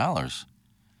 $10,000.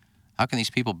 How can these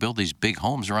people build these big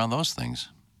homes around those things?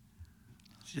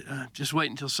 Just wait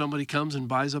until somebody comes and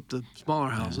buys up the smaller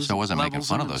houses. So I wasn't making levels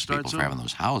fun them, of and those people starts for having over.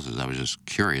 those houses. I was just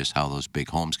curious how those big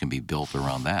homes can be built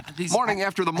around that. Morning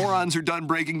after the morons are done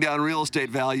breaking down real estate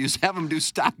values, have them do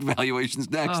stock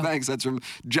valuations next. Thanks. That's from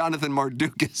Jonathan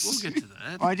Mardukas. We'll get to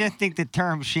that. Well, I just think the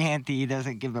term shanty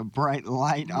doesn't give a bright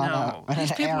light on, No, on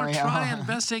these an people are area. trying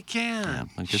best they can.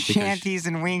 Like just because, Shanties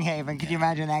in Winghaven. Could you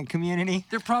imagine that community?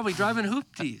 They're probably driving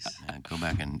hoopties. go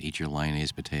back and eat your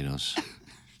Lyonnaise potatoes.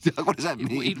 What does that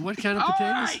mean? Eat what kind of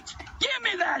potatoes? Give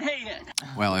me that hand.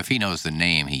 Well, if he knows the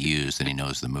name he used, then he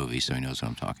knows the movie, so he knows what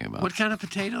I'm talking about. What kind of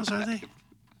potatoes are they?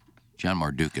 John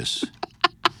Mardukas.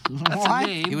 That's What? a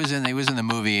name. He was in the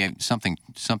movie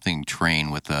something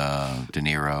Train with De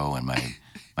Niro and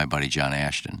my buddy John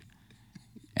Ashton.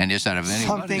 And just out of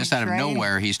Something Train?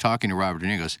 nowhere, he's talking to Robert De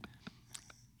Niro. He goes,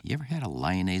 "You ever had a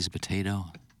Lyonnaise potato?"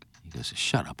 He goes,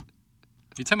 "Shut up."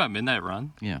 You talking about Midnight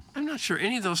Run? Yeah. I'm not sure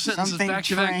any of those sentences Something back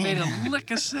to back Train. made a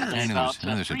lick of sense. I know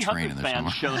there's a train in there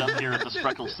somewhere. showed up here at the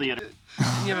Spreckles Theater.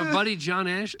 You have a buddy, John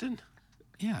Ashton?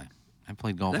 Yeah, I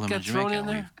played golf That with him in got thrown Jamaica. in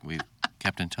there? We've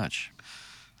kept in touch.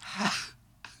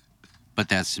 But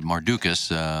that's Mardukas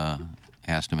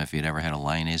asked him if he'd ever had a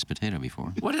Lyonnaise potato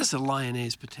before. What is a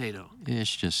Lyonnaise potato?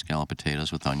 It's just scalloped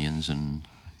potatoes with onions and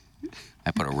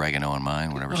I put oregano in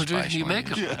mine, whatever spice you want make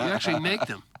to them. use. You actually make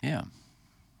them. Yeah.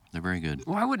 They're very good.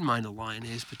 Well, I wouldn't mind a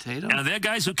lyonnaise potato. And are there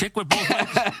guys who kick with both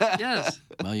legs? Yes.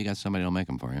 Well, you got somebody who'll make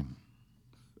them for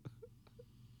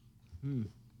you.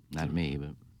 Not me,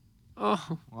 but...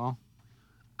 Oh. Well.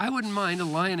 I wouldn't mind a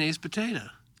lyonnaise potato.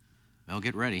 Well,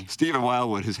 get ready. Stephen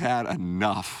Wildwood has had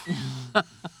enough.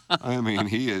 I mean,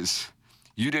 he is.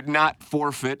 You did not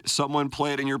forfeit. Someone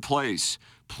played in your place.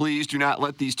 Please do not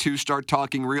let these two start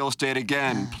talking real estate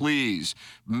again. Please.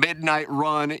 Midnight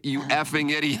run, you effing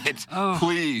idiot.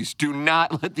 Please do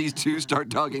not let these two start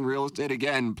talking real estate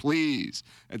again. Please.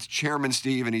 That's Chairman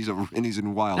Steve, and he's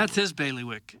in Wildwood. That's his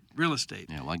bailiwick, real estate.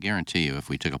 Yeah, well, I guarantee you, if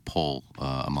we took a poll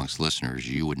amongst listeners,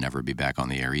 you would never be back on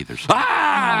the air either. So.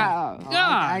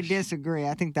 I disagree.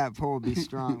 I think that poll would be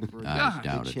strong for I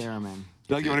doubt the it. chairman.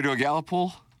 Doug, you want to do a Gallup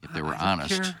poll? If they were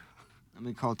honest. Let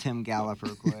me call Tim Gallup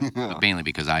real quick. But mainly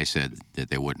because I said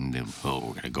that they wouldn't. We're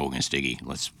going to go against Iggy.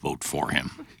 Let's vote for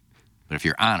him. But if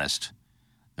you're honest,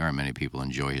 there aren't many people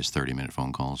enjoy his 30-minute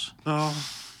phone calls. Oh,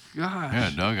 gosh. Yeah,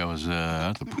 Doug, I was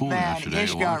at the pool yesterday.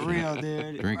 Ish got real,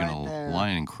 dude. Drinking right a there.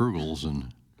 line in Krugels,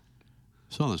 and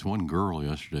saw this one girl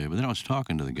yesterday. But then I was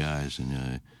talking to the guys,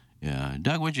 and yeah,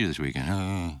 Doug, what'd you do this weekend?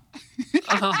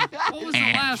 What was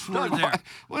the last word there?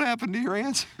 What happened to your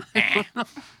answer?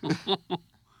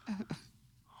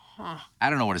 I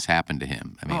don't know what has happened to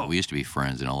him. I mean, we used to be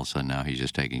friends, and all of a sudden now he's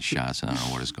just taking shots, and I don't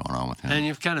know what is going on with him. And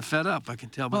you've kind of fed up, I can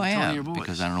tell by the tone of your voice.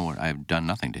 Because I don't know what I've done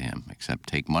nothing to him except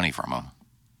take money from him.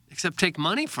 Except take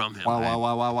money from him.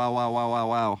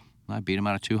 Wow. I beat him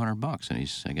out of $200, and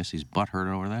I guess he's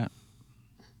butthurt over that.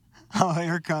 Oh,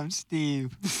 here comes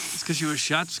Steve. It's because you were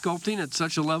shot sculpting at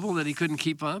such a level that he couldn't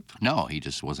keep up? No, he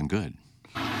just wasn't good.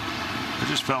 I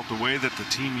just felt the way that the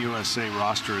Team USA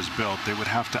roster is built, they would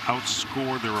have to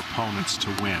outscore their opponents to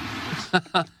win.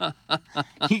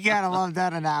 You gotta love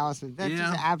that analysis. That's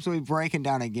Yeah. just absolutely breaking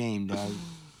down a game, Doug.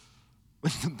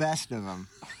 With the best of them.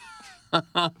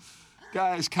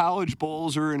 Guys, college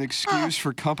bowls are an excuse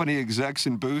for company execs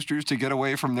and boosters to get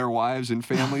away from their wives and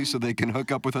families so they can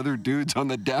hook up with other dudes on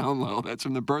the down low. That's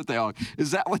from the birthday hog. Is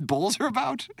that what bowls are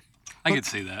about? I could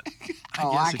see that.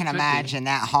 Oh, I can imagine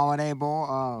that holiday bowl.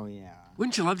 Oh, yeah.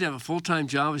 Wouldn't you love to have a full-time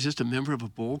job as just a member of a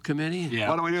bowl committee? Yeah.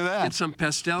 Why do we do that? Get some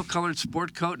pastel-colored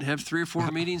sport coat and have 3 or 4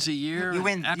 meetings a year.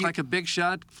 Act like a big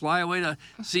shot. Fly away to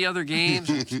see other games.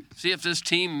 And see if this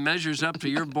team measures up to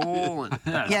your bowl. And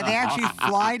Yeah, they actually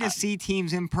fly to see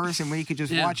teams in person where you could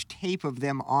just watch tape of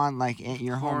them on, like, at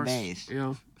your home base. You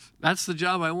know, that's the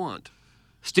job I want.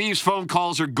 Steve's phone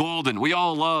calls are golden. We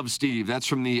all love Steve. That's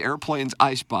from the airplane's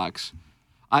icebox.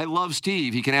 I love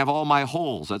Steve. He can have all my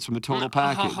holes. That's from the total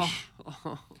package.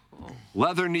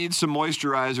 Leather needs some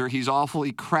moisturizer. He's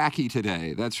awfully cracky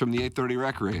today. That's from the 830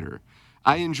 Recreator.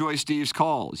 I enjoy Steve's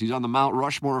calls. He's on the Mount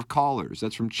Rushmore of callers.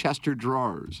 That's from Chester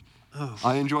Drawers.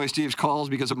 I enjoy Steve's calls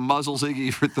because it muzzles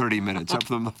Iggy for 30 minutes up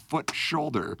from the foot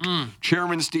shoulder.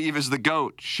 Chairman Steve is the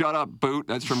GOAT. Shut up, boot.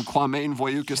 That's from Kwame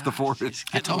Voyukas IV.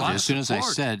 I told you as soon as I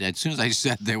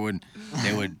said they would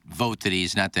vote that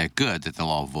he's not that good, that they'll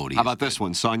all vote. How about this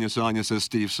one? Sonia says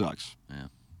Steve sucks. Yeah.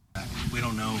 We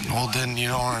don't know. Well, then you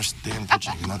don't understand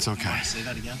pitching, and that's okay. Say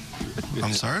that again?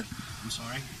 I'm sorry? I'm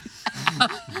sorry.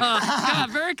 Yeah,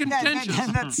 very contentious.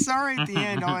 That sorry at the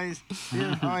end always.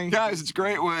 Guys, it's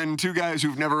great when two guys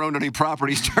who've never owned any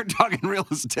property start talking real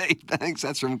estate. Thanks.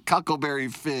 That's from Cuckleberry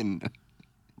Finn.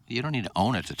 You don't need to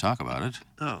own it to talk about it.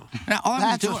 Oh. Now, all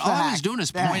I was doing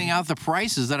is pointing out the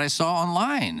prices that I saw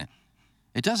online.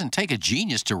 It doesn't take a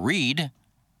genius to read.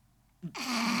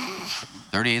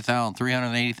 38,000,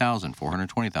 380,000,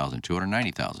 420,000,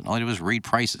 290,000. All I did was read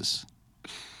prices.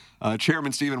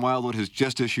 Chairman Stephen Wildwood has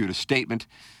just issued a statement.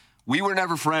 We were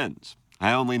never friends.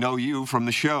 I only know you from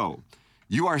the show.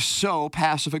 You are so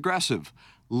passive-aggressive.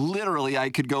 Literally,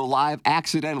 I could go live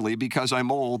accidentally because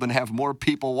I'm old and have more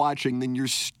people watching than your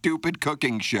stupid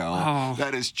cooking show. Oh.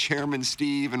 That is Chairman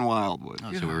Stephen Wildwood.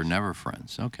 Oh, so we were never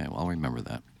friends. Okay, well, I'll remember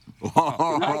that.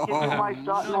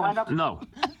 No.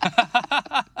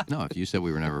 No, if you said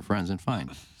we were never friends, then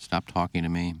fine. Stop talking to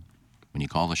me. When you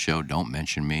call the show, don't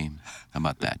mention me. How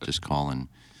about that? Just call and...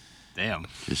 Damn.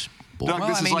 Just... Doug,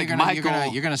 this is like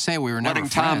Michael You're going to say we were never letting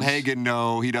friends. Tom Hagen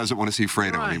know he doesn't want to see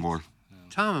Fredo anymore.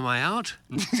 Tom, am I out?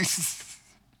 You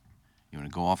want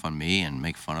to go off on me and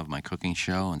make fun of my cooking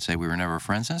show and say we were never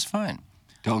friends? That's fine.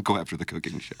 Don't go after the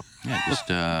cooking show. Yeah, just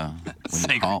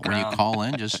when you call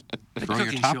in, just throw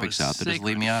your topics out there. Just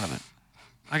leave me out of it.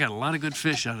 I got a lot of good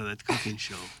fish out of that cooking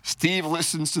show. Steve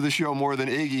listens to the show more than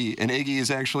Iggy, and Iggy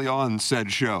is actually on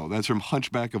said show. That's from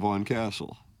Hunchback of On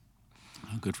Castle.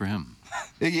 Oh, good for him.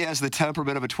 Iggy has the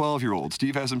temperament of a 12-year-old.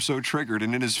 Steve has him so triggered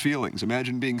and in his feelings.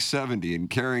 Imagine being 70 and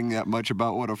caring that much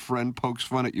about what a friend pokes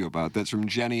fun at you about. That's from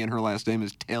Jenny, and her last name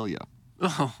is Talia.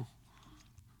 Oh.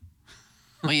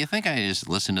 Well, you think I just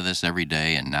listen to this every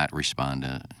day and not respond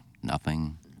to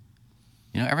nothing?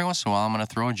 You know, every once in a while I'm going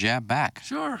to throw a jab back.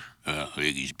 Sure.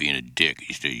 Iggy's being a dick.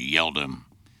 He just yelled at him.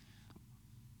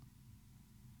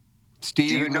 Steve,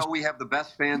 do you know we have the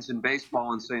best fans in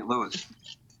baseball in St. Louis?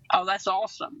 Oh, that's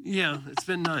awesome. Yeah, it's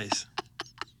been nice.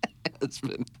 It's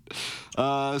been.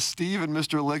 Steve and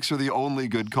Mr. Licks are the only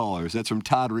good callers. That's from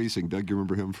Todd Reesing. Doug, you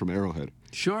remember him from Arrowhead?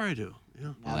 Sure, I do.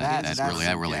 Yeah. Well,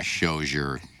 that really shows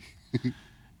your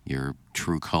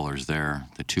true colors there.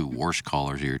 The two worst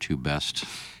colors are your two best.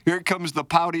 Here comes the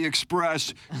Pouty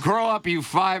Express. Grow up, you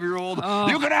 5-year-old.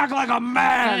 You can act like a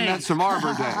man. Hey. That's from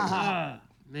Arbor Day.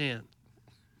 Man.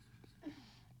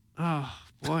 Oh,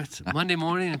 boy, it's Monday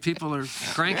morning and people are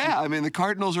cranky. Yeah, I mean, the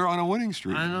Cardinals are on a winning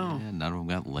streak. I know. Yeah, none of them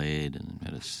got laid and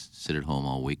had to sit at home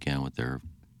all weekend with their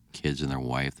kids and their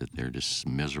wife that they're just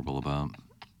miserable about.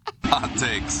 Hot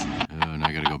takes. Oh, and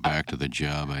I got to go back to the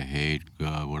job I hate.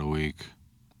 God, what a week.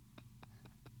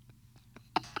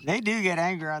 They do get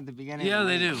angry at the beginning. Yeah, of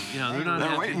the they week. do. Yeah, they're not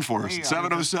happy. Waiting for us.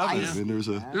 7:07. I mean,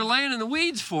 They're laying in the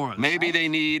weeds for us. Maybe they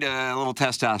need a little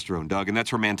testosterone, Doug, and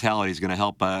that's where Mentality is going to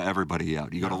help everybody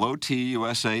out. You go to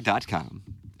lowtusa.com,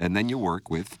 and then you work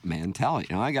with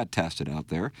Mentality. Now, I got tested out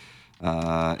there,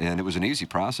 and it was an easy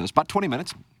process. About 20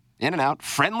 minutes, in and out.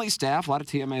 Friendly staff. A lot of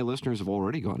TMA listeners have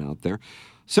already gone out there.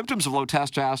 Symptoms of low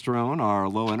testosterone are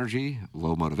low energy,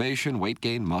 low motivation, weight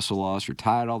gain, muscle loss. You're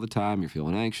tired all the time. You're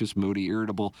feeling anxious, moody,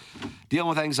 irritable, dealing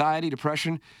with anxiety,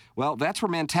 depression. Well, that's where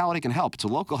Mentality can help. It's a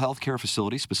local healthcare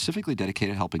facility specifically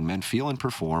dedicated to helping men feel and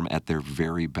perform at their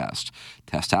very best.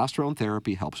 Testosterone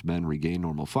therapy helps men regain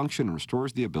normal function and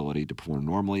restores the ability to perform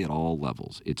normally at all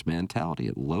levels. It's Mentality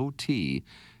at lowtusa.com.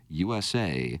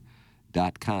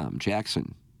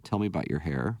 Jackson, tell me about your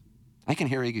hair. I can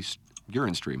hear Iggy's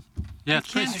urine stream. Yeah,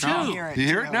 it's pretty strong. Too. You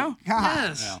hear it now?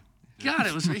 Yes. Yeah. God,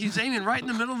 he's aiming right in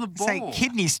the middle of the bowl. It's like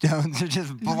kidney stones are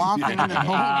just blopping in the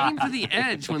bowl. Aim for the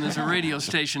edge when there's a radio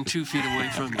station 2 feet away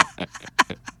from you.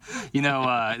 You know,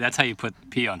 that's how you put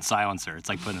pee on silencer. It's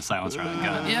like putting a silencer on a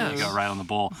gun. Yes. You go right on the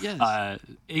bowl. Yes.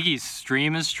 Iggy's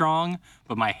stream is strong,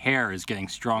 but my hair is getting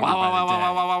stronger by the day.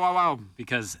 Wow.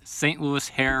 Because St. Louis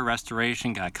Hair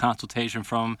Restoration got a consultation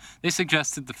from them. They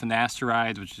suggested the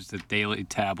finasteride, which is the daily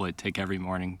tablet take every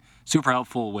morning. Super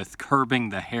helpful with curbing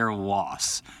the hair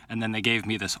loss. And then they gave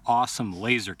me this awesome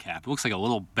laser cap. It looks like a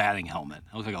little batting helmet.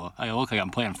 I look like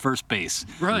I'm playing first base.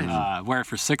 Right. Wear it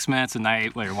for 6 minutes a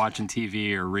night while you're watching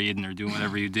TV or reading or doing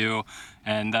whatever you do.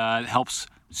 And it helps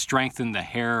strengthen the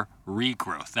hair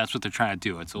regrowth. That's what they're trying to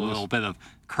do. It's a little bit of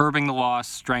curbing the loss,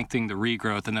 strengthening the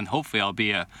regrowth, and then hopefully I'll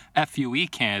be a FUE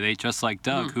candidate just like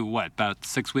Doug, who, about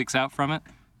 6 weeks out from it?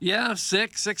 Yeah,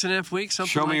 6.5 weeks, something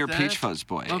Show me like your that. peach fuzz,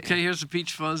 boy. Okay, here's the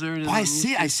peach fuzz. There it is. Oh,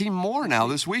 I see more now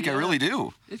this week. I really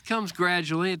do. It comes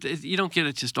gradually. You don't get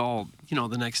it just all,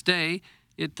 the next day.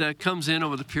 It comes in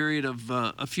over the period of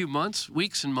a few months,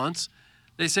 weeks and months.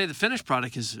 They say the finished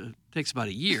product takes about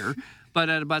a year, but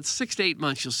at about 6 to 8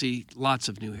 months, you'll see lots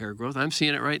of new hair growth. I'm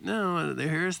seeing it right now.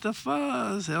 There's the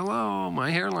fuzz. Hello, my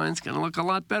hairline's going to look a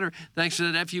lot better thanks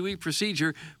to that FUE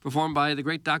procedure performed by the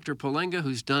great Dr. Polenga,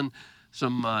 who's done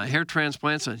some hair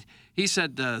transplants. He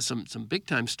said some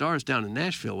big-time stars down in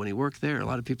Nashville when he worked there. A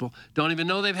lot of people don't even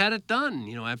know they've had it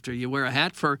done. After you wear a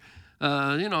hat for,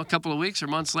 a couple of weeks or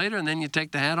months later, and then you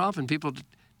take the hat off, and people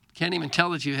can't even tell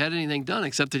that you had anything done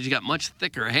except that you got much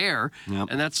thicker hair,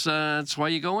 and that's why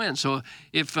you go in. So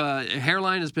if a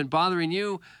hairline has been bothering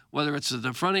you, whether it's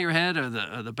the front of your head or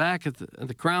the back of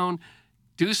the crown,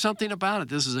 do something about it.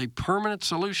 This is a permanent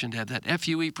solution to have that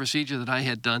FUE procedure that I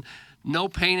had done. No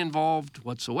pain involved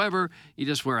whatsoever. You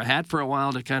just wear a hat for a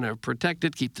while to kind of protect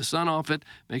it, keep the sun off it,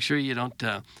 make sure you don't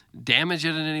damage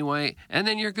it in any way, and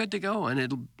then you're good to go, and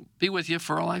it'll be with you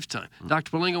for a lifetime. Dr.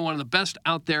 Polingo, one of the best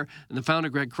out there, and the founder,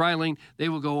 Greg Kryling, they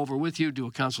will go over with you, do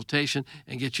a consultation,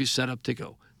 and get you set up to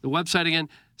go. The website again,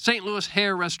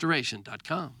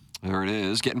 stlouishairrestoration.com. There it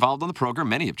is. Get involved in the program.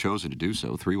 Many have chosen to do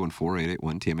so.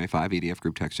 314-881-TMA5, EDF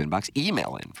Group text inbox.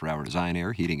 Email in for our design,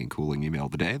 air, heating, and cooling email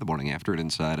of the day, the morning after at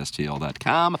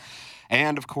InsideSTL.com.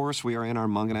 And, of course, we are in our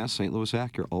Munganess St. Louis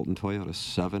Acura Alton Toyota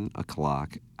 7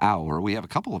 o'clock hour. We have a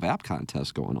couple of app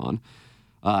contests going on.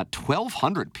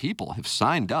 1,200 people have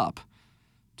signed up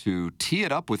to tee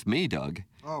it up with me, Doug.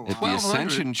 Oh, wow. At the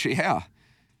Ascension. Yeah.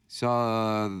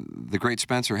 So the great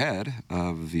Spencer Head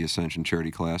of the Ascension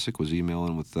Charity Classic was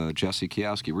emailing with Jesse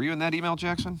Kiowski. Were you in that email,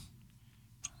 Jackson?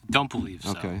 Don't believe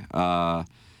so. Okay.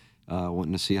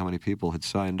 Wanting to see how many people had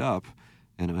signed up.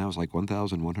 And that was like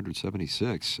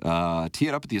 1,176. Tee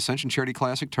it up at the Ascension Charity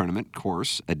Classic Tournament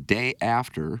course a day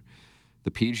after the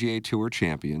PGA Tour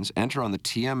Champions. Enter on the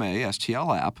TMA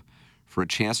STL app for a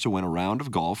chance to win a round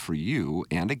of golf for you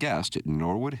and a guest at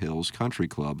Norwood Hills Country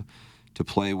Club to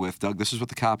play with, Doug, this is what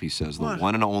the copy says, the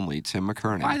one and only Tim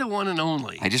McKernan. Why the one and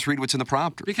only? I just read what's in the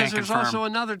prompter. Because there's also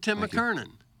another Tim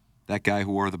McKernan. That guy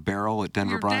who wore the barrel at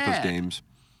Denver Broncos games.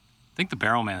 I think the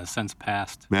barrel man has since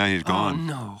passed. Man, he's gone.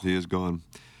 Oh, no. He is gone.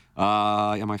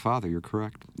 Yeah, my father, you're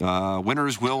correct.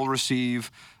 Winners will receive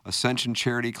Ascension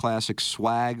Charity Classic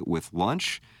swag with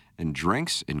lunch and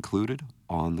drinks included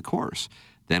on the course.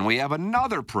 Then we have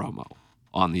another promo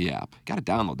on the app. Got to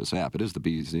download this app. It is the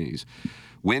bee's knees.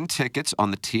 Win tickets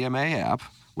on the TMA app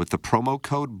with the promo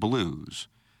code BLUES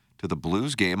to the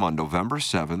Blues game on November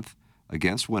 7th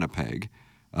against Winnipeg,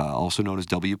 also known as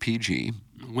WPG.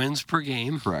 Wins per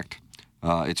game. Correct.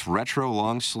 It's retro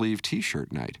long sleeve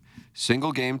T-shirt night.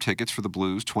 Single game tickets for the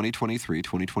Blues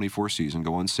 2023-2024 season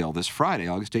go on sale this Friday,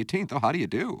 August 18th. Oh, how do you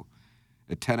do?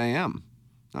 At 10 a.m.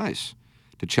 Nice.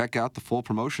 To check out the full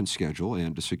promotion schedule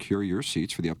and to secure your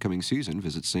seats for the upcoming season,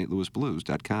 visit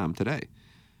stlouisblues.com today.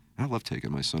 I love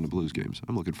taking my son to Blues games.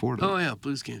 I'm looking forward to it. Oh, yeah,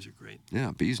 Blues games are great.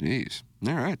 Yeah, bee's knees.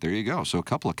 All right, there you go. So a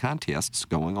couple of contests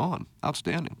going on.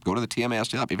 Outstanding. Go to the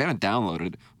TMS app. If you haven't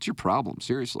downloaded, what's your problem?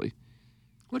 Seriously.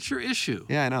 What's your issue?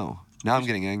 Yeah, I know. Now I'm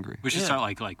getting angry. We should start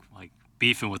like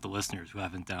beefing with the listeners who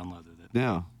haven't downloaded it.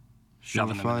 Yeah.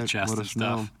 Shoving them in the chest and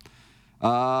stuff.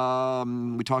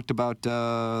 We talked about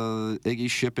Iggy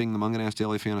shipping the Munganast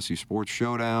Daily Fantasy Sports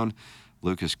Showdown.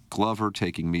 Lucas Glover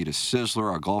taking me to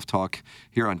Sizzler. Our golf talk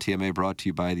here on TMA brought to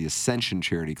you by the Ascension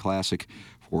Charity Classic.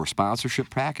 For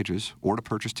sponsorship packages or to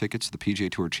purchase tickets to the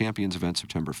PGA Tour Champions event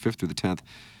September 5th through the 10th,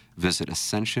 visit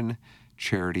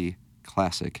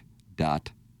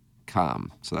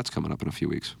AscensionCharityClassic.com. So that's coming up in a few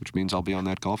weeks, which means I'll be on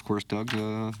that golf course, Doug,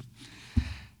 in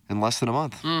less than a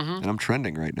month. Mm-hmm. And I'm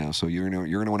trending right now, so you're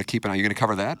gonna want to keep an eye. You're gonna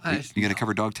cover that? You're gonna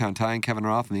cover Dogtown Ty and Kevin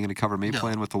Roth, and you're gonna cover me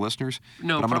playing with the listeners?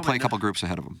 No, but I'm gonna play a not. couple groups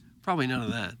ahead of them. Probably none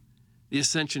of that. The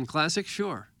Ascension Classic,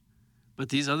 sure. But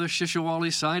these other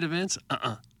Shishawali side events,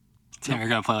 Tim, you're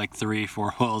going to play like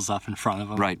 3-4 holes up in front of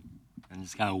them. Right. And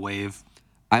just kind of wave.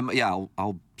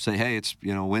 I'll say, hey, it's,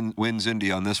 wins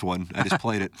Indy on this one. I just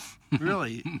played it.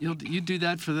 Really? You'd do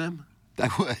that for them?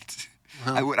 I would.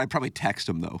 Well, I'd probably text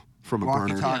them, though, from a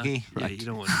burner. Walkie-talkie. Yeah, you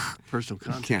don't want personal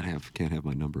contact. Can't have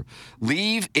my number.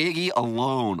 Leave Iggy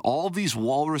alone. All these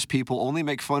walrus people only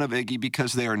make fun of Iggy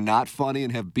because they are not funny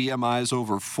and have BMIs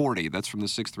over 40. That's from the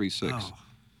 636. Oh.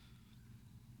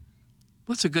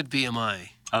 What's a good BMI?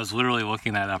 I was literally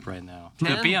looking that up right now. 10?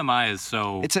 The BMI is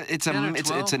so. It's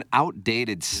an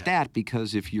outdated stat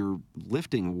because if you're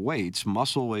lifting weights,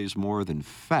 muscle weighs more than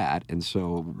fat, and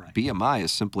so BMI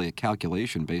is simply a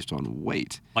calculation based on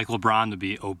weight. Like LeBron to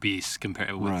be obese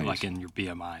compared with Right. in your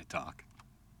BMI talk.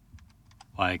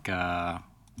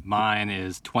 Mine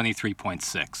is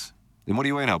 23.6. And what do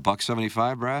you weigh now?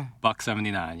 $175, Brad?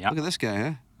 $179. Yeah. Look at this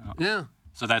guy, huh? Yeah.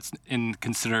 So that's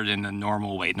considered in the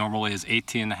normal weight. Normal weight is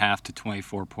 18.5 to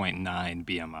 24.9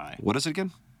 BMI. What is it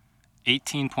again?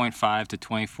 18.5 to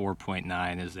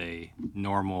 24.9 is a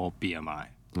normal BMI.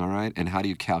 All right. And how do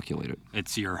you calculate it?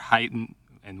 It's your height and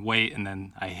weight, and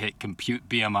then I hit compute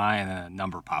BMI, and then a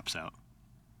number pops out.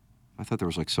 I thought there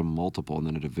was some multiple and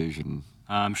then a division.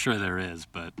 I'm sure there is,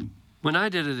 but... When I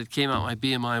did it, it came out my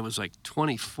BMI was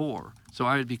 24, so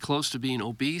I would be close to being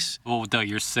obese. Well, Doug,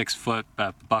 you're 6 foot,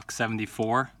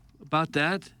 $174. About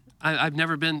that, I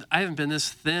haven't been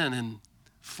this thin in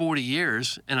 40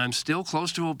 years, and I'm still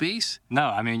close to obese. No,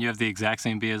 I mean you have the exact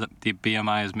same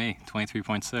BMI as me,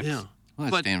 23.6. Yeah. What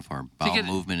does that stand for? Bowel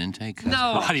movement intake?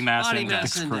 No, body mass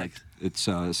index. That's correct. It's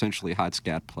essentially hot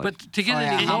scat play. But to get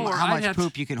any lower, how much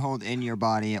poop you can hold in your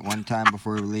body at one time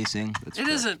before releasing?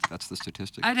 That's the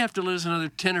statistic. I'd have to lose another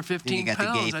 10 or 15 Then you got the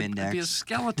pounds. gape I'd index. be a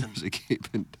skeleton. There's a gape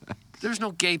index. There's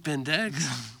no gape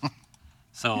index.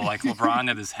 So LeBron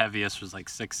at his heaviest was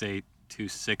 6'8",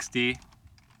 260,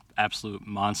 absolute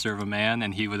monster of a man,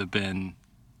 and he would have been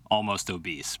almost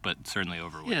obese, but certainly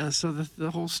overweight. Yeah, so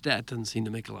the whole stat doesn't seem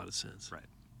to make a lot of sense. Right.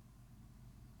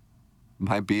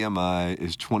 My BMI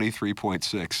is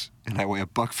 23.6, and I weigh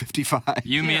 $155.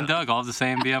 You, me, and Doug all have the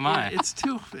same BMI. It's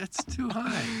too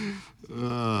high.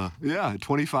 Yeah,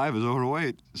 25 is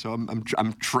overweight, so I'm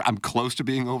close to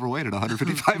being overweight at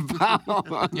 155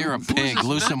 pounds. You're a pig.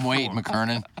 Lose some weight,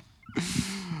 McKernan.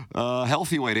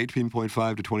 Healthy weight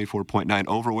 18.5 to 24.9.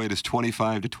 Overweight is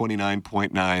 25 to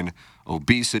 29.9.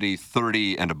 Obesity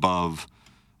 30 and above.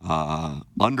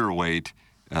 Underweight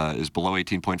is below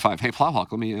 18.5. Hey,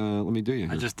 Plowhawk, let me do you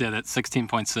here. I just did it,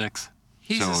 16.6.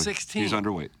 He's a 16. He's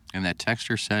underweight. And that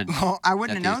texter said... Well, I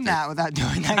wouldn't have known that without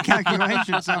doing that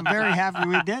calculation, so I'm very happy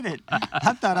we did it.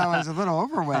 I thought I was a little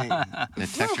overweight. The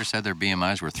texter said their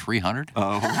BMIs were 300?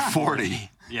 Oh, 40.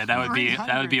 Yeah,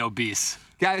 that would be obese.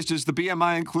 Guys, does the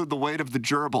BMI include the weight of the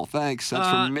gerbil? Thanks. That's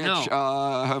from Mitch.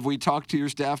 No. Have we talked to your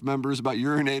staff members about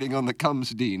urinating on the cums,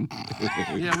 Dean?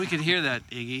 Yeah, we could hear that,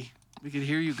 Iggy. We could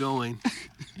hear you going.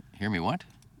 Hear me what?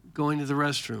 Going to the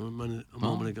restroom a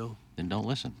moment ago. Then don't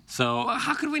listen. So Well,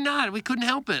 how could we not? We couldn't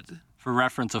help it. for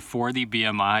reference, a 40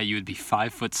 BMI, you would be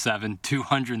 5'7",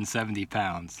 270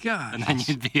 pounds. God. And then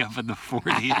you'd be up in the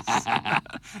 40s.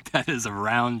 That is a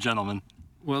round gentleman.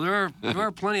 Well, there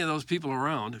are plenty of those people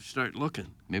around if you start looking.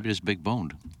 Maybe just big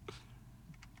boned.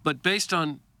 But based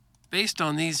on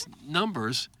these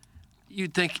numbers,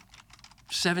 you'd think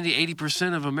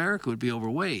 70-80% of America would be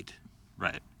overweight.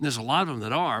 Right. And there's a lot of them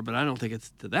that are, but I don't think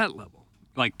it's to that level.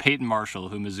 Like Peyton Marshall,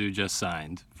 who Mizzou just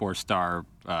signed, 4-star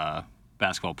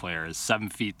basketball player, is 7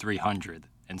 feet 300,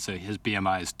 and so his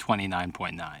BMI is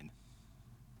 29.9.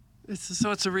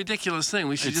 So it's a ridiculous thing.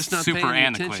 We should just not pay super any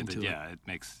attention antiquated. to it. Yeah, it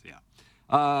makes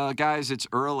Guys, it's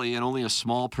early and only a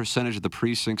small percentage of the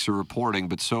precincts are reporting,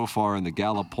 but so far in the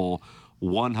Gallup poll,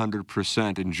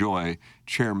 100% enjoy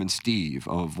Chairman Steve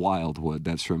of Wildwood.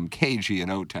 That's from KG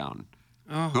in O-Town,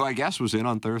 who I guess was in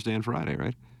on Thursday and Friday,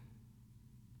 right?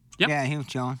 Yep. Yeah, he was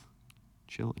chilling.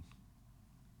 Chilling.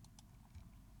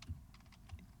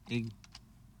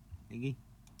 Iggy?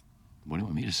 What do you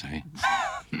want me to say?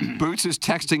 Boots is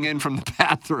texting in from the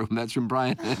bathroom. That's from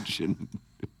Brian Henson.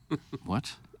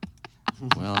 What?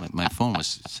 Well, my phone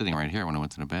was sitting right here when I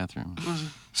went to the bathroom.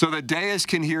 So the dais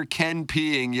can hear Ken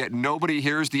peeing, yet nobody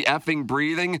hears the effing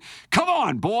breathing? Come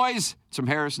on, boys! It's from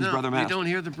Harrison's brother Matt. We don't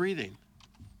hear the breathing.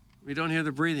 We don't hear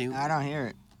the breathing. I don't hear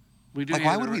it. We do Like,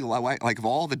 hear why would we lie? Like, of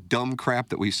all the dumb crap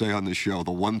that we say on this show,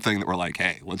 the one thing that we're like,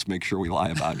 hey, let's make sure we lie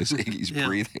about is Iggy's Yeah.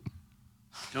 breathing.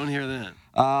 Don't hear that.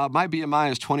 My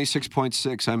BMI is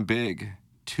 26.6. I'm big.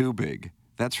 Too big.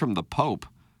 That's from the Pope.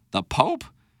 The Pope?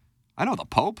 I know the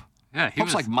Pope. Yeah, he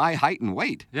Pope's was like my height and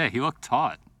weight. Yeah, he looked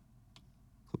taut.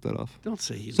 Clip that off. Don't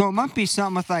say he. So it must be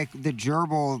something with like the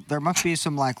gerbil. There must be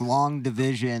some like long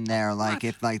division there. Like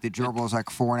if like the gerbil is like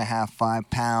 4.5, 5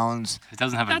 pounds. It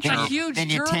doesn't have That's a huge Then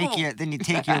you take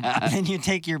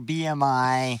your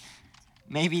BMI.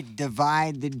 Maybe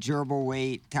divide the gerbil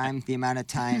weight times the amount of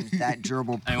times that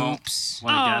gerbil poops.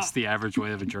 Want to guess the average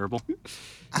weight of a gerbil?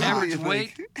 Average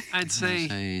weight, I'd say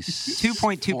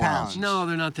 2.2 pounds. No,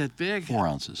 they're not that big. 4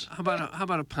 ounces. How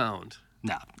about a pound?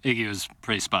 No, Iggy was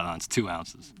pretty spot on. It's 2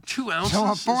 ounces. 2 ounces. So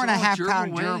a is all 4.5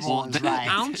 pound weighs? gerbil is right.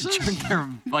 Ounces? They're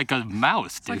like a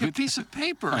mouse, dude. Like a piece of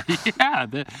paper. Yeah,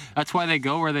 that's why they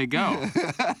go where they go.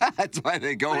 That's why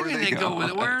they go What do where you mean they go. with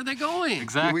it? Where are they going?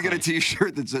 Exactly. We get a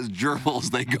T-shirt that says "Gerbils."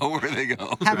 They go where they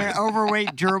go. Have an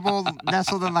overweight gerbil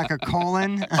nestled in like a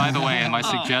colon. By the way, am I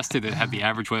suggested it had the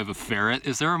average weight of a ferret?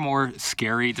 Is there a more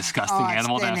scary, disgusting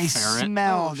animal than a they ferret?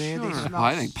 smell, dude. They sure. smell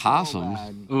I think possums.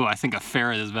 Ooh, I think a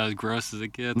ferret is about as gross as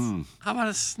it gets. How about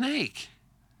a snake?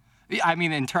 Yeah, I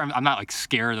mean, I'm not like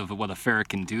scared of what a ferret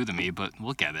can do to me, but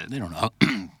look at it. They don't.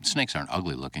 Snakes aren't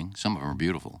ugly looking. Some of them are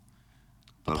beautiful.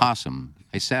 The possum.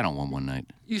 I sat on one night.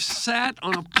 You sat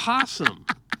on a possum.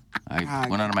 I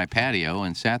went onto my patio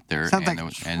and sat there, Sounds and,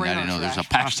 like and I didn't know there was a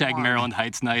Hashtag Maryland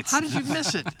Heights nights. How did you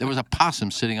miss it? There was a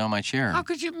possum sitting on my chair. How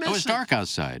could you miss it? It was dark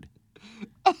outside.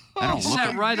 I don't You look.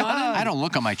 sat right on it? I don't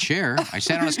look on my chair. I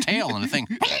sat on his tail, and the thing.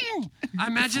 I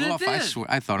imagine flew it off. did.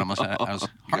 I thought I was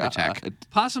heart attack.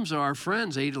 Possums are our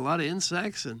friends. They eat a lot of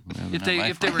insects, and if not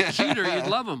my they were cuter, you'd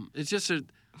love them. It's just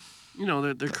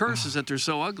their curse is that they're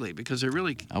so ugly because they're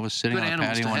really. I was sitting good on the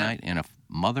animals patio to one have. night, and a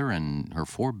mother and her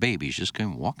 4 babies just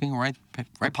came walking right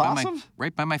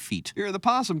by my feet. You're in the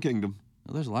possum kingdom.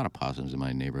 Well, there's a lot of possums in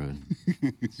my neighborhood.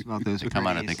 Smell those They come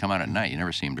out at night. You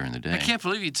never see them during the day. I can't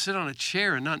believe you'd sit on a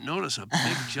chair and not notice a big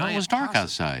giant. Well, it was dark possum.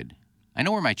 outside. I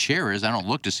know where my chair is. I don't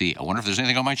look to see. I wonder if there's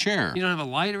anything on my chair. You don't have a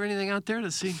light or anything out there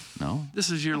to see? No. This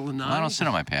is your lanai? Well, I don't sit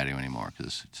on my patio anymore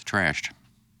because it's trashed.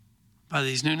 By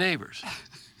these new neighbors.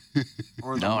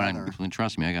 Or the No, weather. and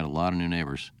trust me, I got a lot of new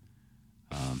neighbors.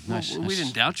 We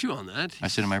didn't doubt you on that. I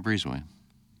sit in my breezeway.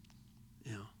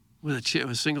 With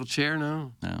a single chair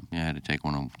now? No, yeah, I had to take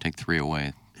 3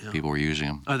 away. Yeah. People were using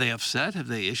them. Are they upset? Have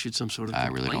they issued some sort of I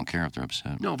complaint? really don't care if they're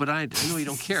upset. No, but I know you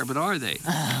don't care, but are they?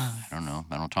 I don't know.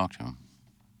 I don't talk to them.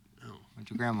 What'd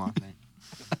your grandma think?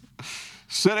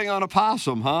 Sitting on a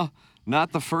possum, huh?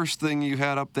 Not the first thing you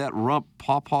had up that rump,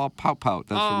 paw, pout.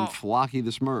 That's from Flocky the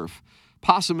Smurf.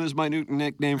 Possum is my new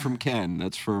nickname from Ken.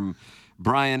 That's from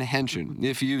Brian Henson.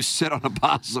 If you sit on a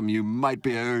possum, you might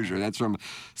be a Hoosier. That's from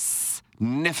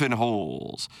Niffin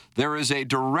holes. There is a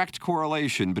direct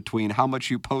correlation between how much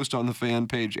you post on the fan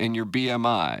page and your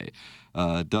BMI.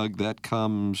 Doug, that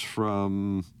comes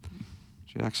from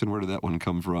Jackson. Where did that one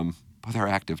come from? Boy, they're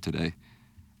active today.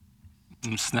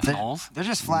 Sniffing holes? They're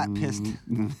just flat pissed.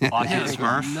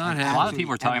 Smurf. A lot of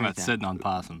people are talking about sitting on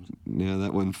possums. Yeah,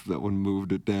 that one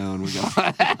moved it down. We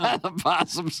got the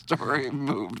possum story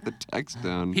moved the text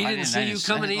down. He didn't see you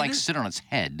coming either? Like sit on its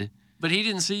head. But he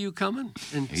didn't see you coming?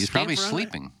 He's probably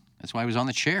sleeping. That's why he was on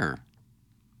the chair.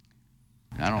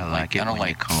 I don't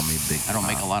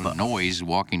make a lot of noise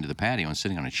walking to the patio and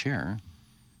sitting on a chair.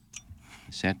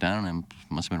 He sat down and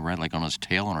must have been right like on his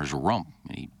tail and his rump.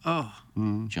 And he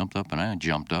jumped up and I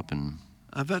jumped up and...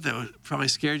 I bet that probably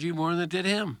scared you more than it did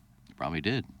him. Probably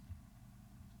did.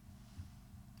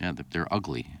 Yeah, they're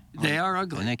ugly. They are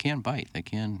ugly. And they can bite. They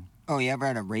can... Oh, you ever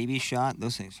had a rabies shot?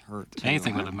 Those things hurt.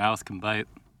 Anything with a mouth can bite.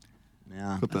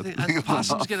 Yeah. I think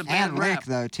possums get a bad and rap. Rick,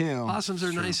 though, too. Possums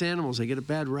are nice animals. They get a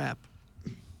bad rap.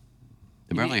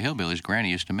 The Beverly Hillbillies'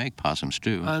 granny used to make possum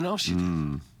stew. I know she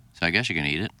did. So I guess you can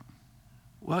eat it.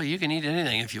 Well, you can eat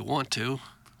anything if you want to.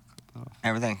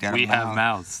 Everything got We a mouth. have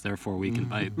mouths, therefore we can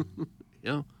bite.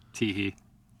 Yeah. Tee-hee.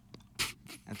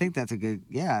 I think that's a good,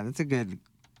 that's a good.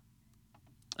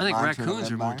 I think mantra to raccoons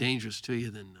live are more by. dangerous to you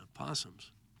than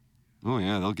possums. Oh,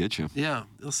 yeah, they'll get you. Yeah,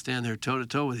 they'll stand there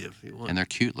toe-to-toe with you if you want. And they're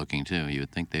cute looking, too. You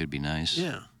would think they would be nice.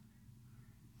 Yeah.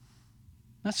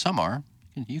 Some are.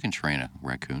 You can train a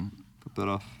raccoon. Put that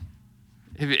off.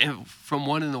 From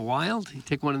one in the wild? You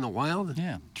take one in the wild?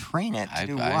 Yeah. Train it to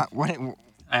do I what?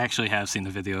 I actually have seen the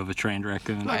video of a trained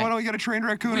raccoon. Why don't we get a trained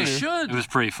raccoon? We should. It was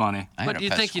pretty funny. But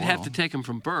you'd think you'd have to take them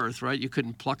from birth, right? You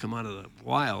couldn't pluck them out of the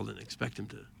wild and expect them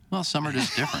to... Well, some are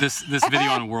just different. This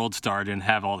video on World Star didn't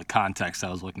have all the context I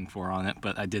was looking for on it,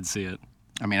 but I did see it.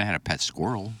 I mean, I had a pet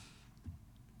squirrel.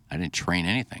 I didn't train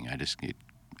anything. I just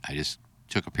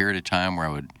took a period of time where I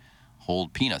would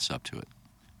hold peanuts up to it,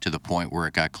 to the point where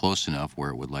it got close enough where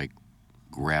it would, like,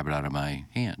 grab it out of my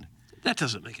hand. That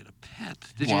doesn't make it a pet.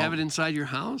 Did you have it inside your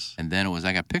house? And then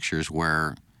I got pictures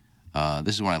where,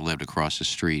 this is when I lived across the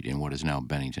street in what is now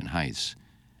Bennington Heights.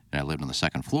 And I lived on the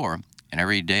second floor. And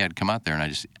every day I'd come out there and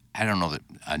I don't know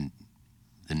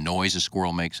the noise a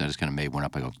squirrel makes. I just kind of made one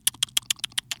up. I go,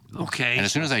 okay. And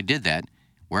as soon as I did that,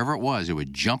 wherever it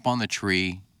would jump on the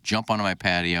tree, jump onto my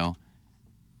patio,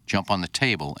 jump on the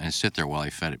table, and sit there while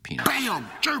I fed it peanuts. Bam!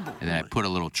 Gerbil! And then I put a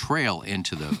little trail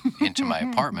into my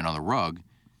apartment on the rug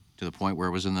to the point where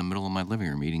it was in the middle of my living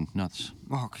room eating nuts.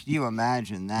 Well, could you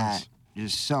imagine that?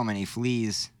 Just so many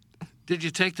fleas. Did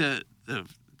you take the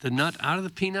nut out of the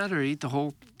peanut or eat the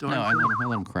whole darn No, I thing? let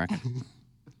them crack it.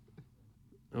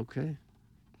 Okay.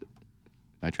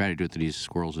 I try to do it to these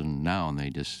squirrels now, and they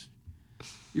just...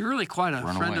 You're really quite a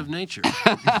Run friend away. of nature.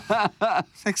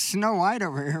 It's like Snow White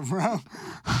over here, bro.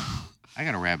 I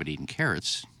got a rabbit eating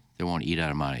carrots. They won't eat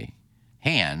out of my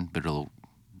hand, but it'll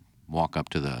walk up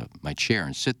to my chair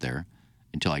and sit there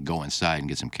until I go inside and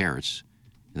get some carrots.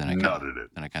 And then I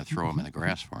kind of throw them in the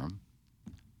grass for them.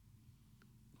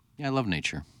 Yeah, I love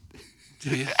nature.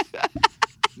 Do you?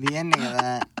 The ending of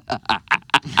that.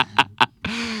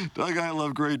 Doug, I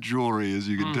love great jewelry, as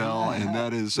you can tell, and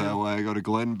that is why I go to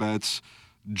Glenn Betts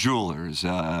Jewelers.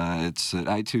 It's at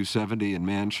I-270 in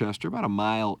Manchester, about a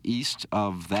mile east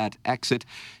of that exit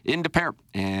into Pear.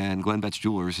 And Glenn Betts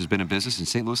Jewelers has been in business in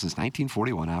St. Louis since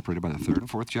 1941, operated by the third and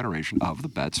fourth generation of the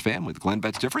Betts family. The Glenn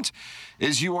Betts difference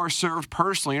is you are served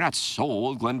personally. You're not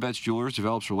sold. Glenn Betts Jewelers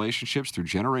develops relationships through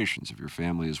generations of your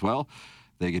family as well.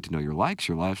 They get to know your likes,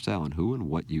 your lifestyle, and who and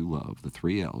what you love. The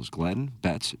 3 L's,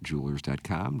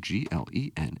 GlennBettsJewelers.com,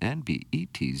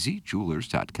 GLENNBETZ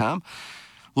Jewelers.com.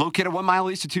 Located 1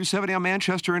 mile east of 270 on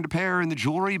Manchester into Pear. In the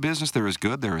jewelry business, there is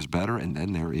good, there is better, and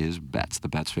then there is Betts. The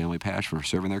Betts family passion for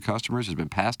serving their customers has been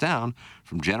passed down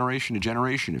from generation to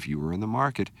generation. If you are in the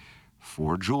market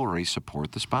for jewelry,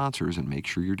 support the sponsors and make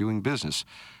sure you're doing business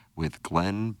with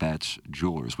Glenn Betts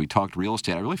Jewelers. We talked real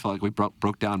estate. I really felt like we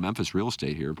broke down Memphis real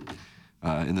estate here.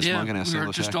 In this Yeah, Mungan we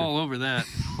were just all over that.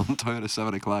 on Toyota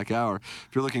 7 o'clock hour. If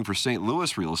you're looking for St.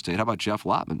 Louis real estate, how about Jeff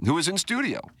Lotman, who was in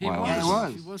studio? He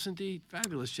was indeed.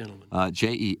 Fabulous gentleman.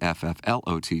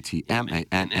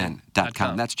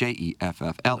 JEFFLOTTMANN.com. That's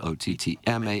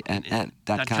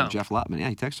JEFFLOTTMANN.com. Jeff Lotman. Yeah,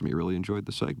 he texted me. Really enjoyed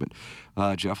the segment.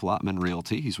 Jeff Lotman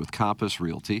Realty. He's with Compass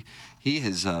Realty. He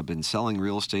has been selling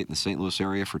real estate in the St. Louis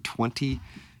area for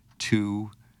 22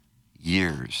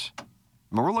 years. I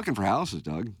mean, we're looking for houses,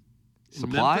 Doug.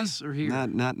 Supply? Memphis or here?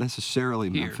 Not necessarily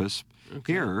Here. Memphis.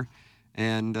 Okay. Here.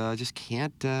 And just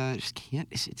can't. It's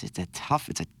a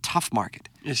tough market.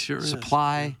 It sure is.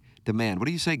 Supply, demand. What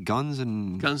do you say? Guns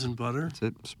and butter. That's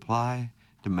it. Supply,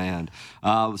 demand.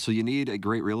 So you need a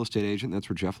great real estate agent. That's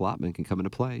where Jeff Lotman can come into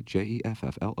play.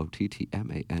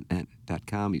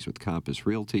 JEFFLOTTMANN.com. He's with Compass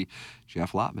Realty.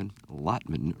 Jeff Lotman,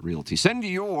 Lotman Realty. Send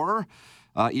your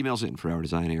emails in for our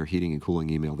design, air, heating, and cooling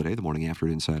email today, the morning after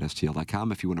at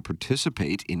InsideSTL.com. If you want to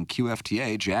participate in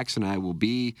QFTA, Jackson and I will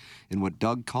be in what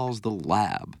Doug calls the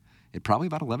lab at probably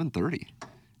about 11:30.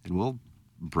 And we'll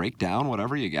break down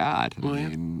whatever you got. I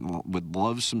mean, would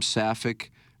love some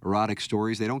sapphic, erotic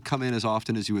stories. They don't come in as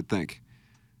often as you would think,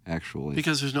 actually.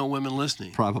 Because there's no women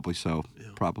listening. Probably so. Yeah.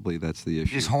 Probably that's the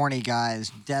issue. Just horny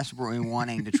guys desperately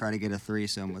wanting to try to get a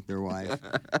threesome with their wife.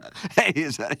 Hey,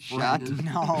 is that a shot?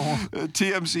 No.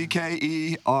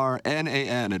 TMCKERNAN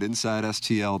at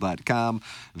InsideSTL.com.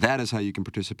 That is how you can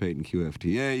participate in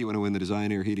QFTA. You want to win the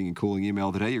design, air, heating, and cooling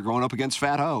email today. You're going up against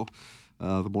Fat Ho.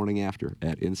 The morning after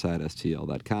at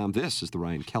InsideSTL.com. This is the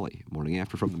Ryan Kelly Morning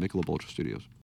After from the Michelob Ultra Studios.